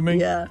mannequin with me?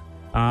 Yeah.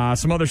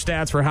 Some other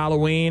stats for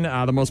Halloween.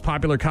 The most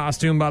popular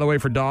costume, by the way,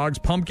 for dogs,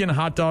 pumpkin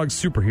hot dog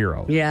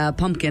superhero. Yeah,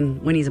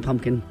 pumpkin. Winnie's a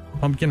pumpkin.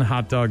 Pumpkin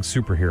hot dog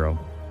superhero.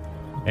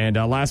 And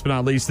last but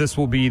not least, this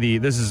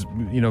is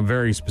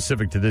very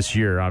specific to this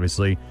year,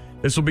 obviously.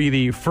 This will be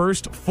the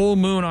first full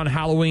moon on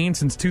Halloween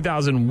since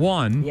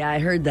 2001. Yeah, I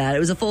heard that. It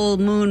was a full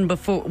moon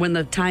before when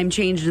the time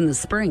changed in the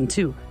spring,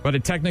 too. But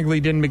it technically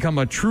didn't become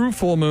a true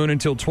full moon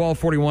until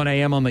 12:41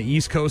 a.m. on the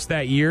East Coast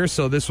that year.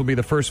 So this will be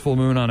the first full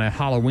moon on a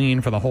Halloween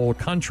for the whole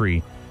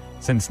country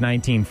since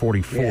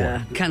 1944.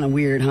 Yeah, kind of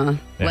weird, huh?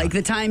 Yeah. Like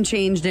the time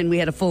changed and we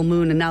had a full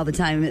moon, and now the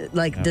time,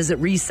 does it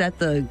reset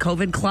the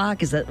COVID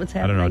clock? Is that what's I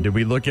happening? don't know. Did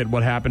we look at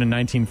what happened in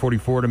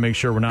 1944 to make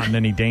sure we're not in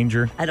any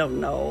danger? I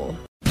don't know.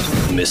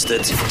 Missed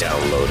it?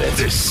 Download it.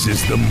 This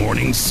is the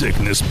Morning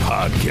Sickness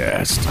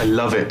Podcast. I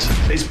love it.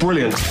 It's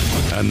brilliant.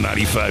 On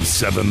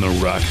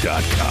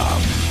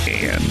 957therock.com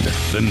and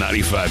the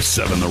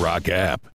 957 The Rock app.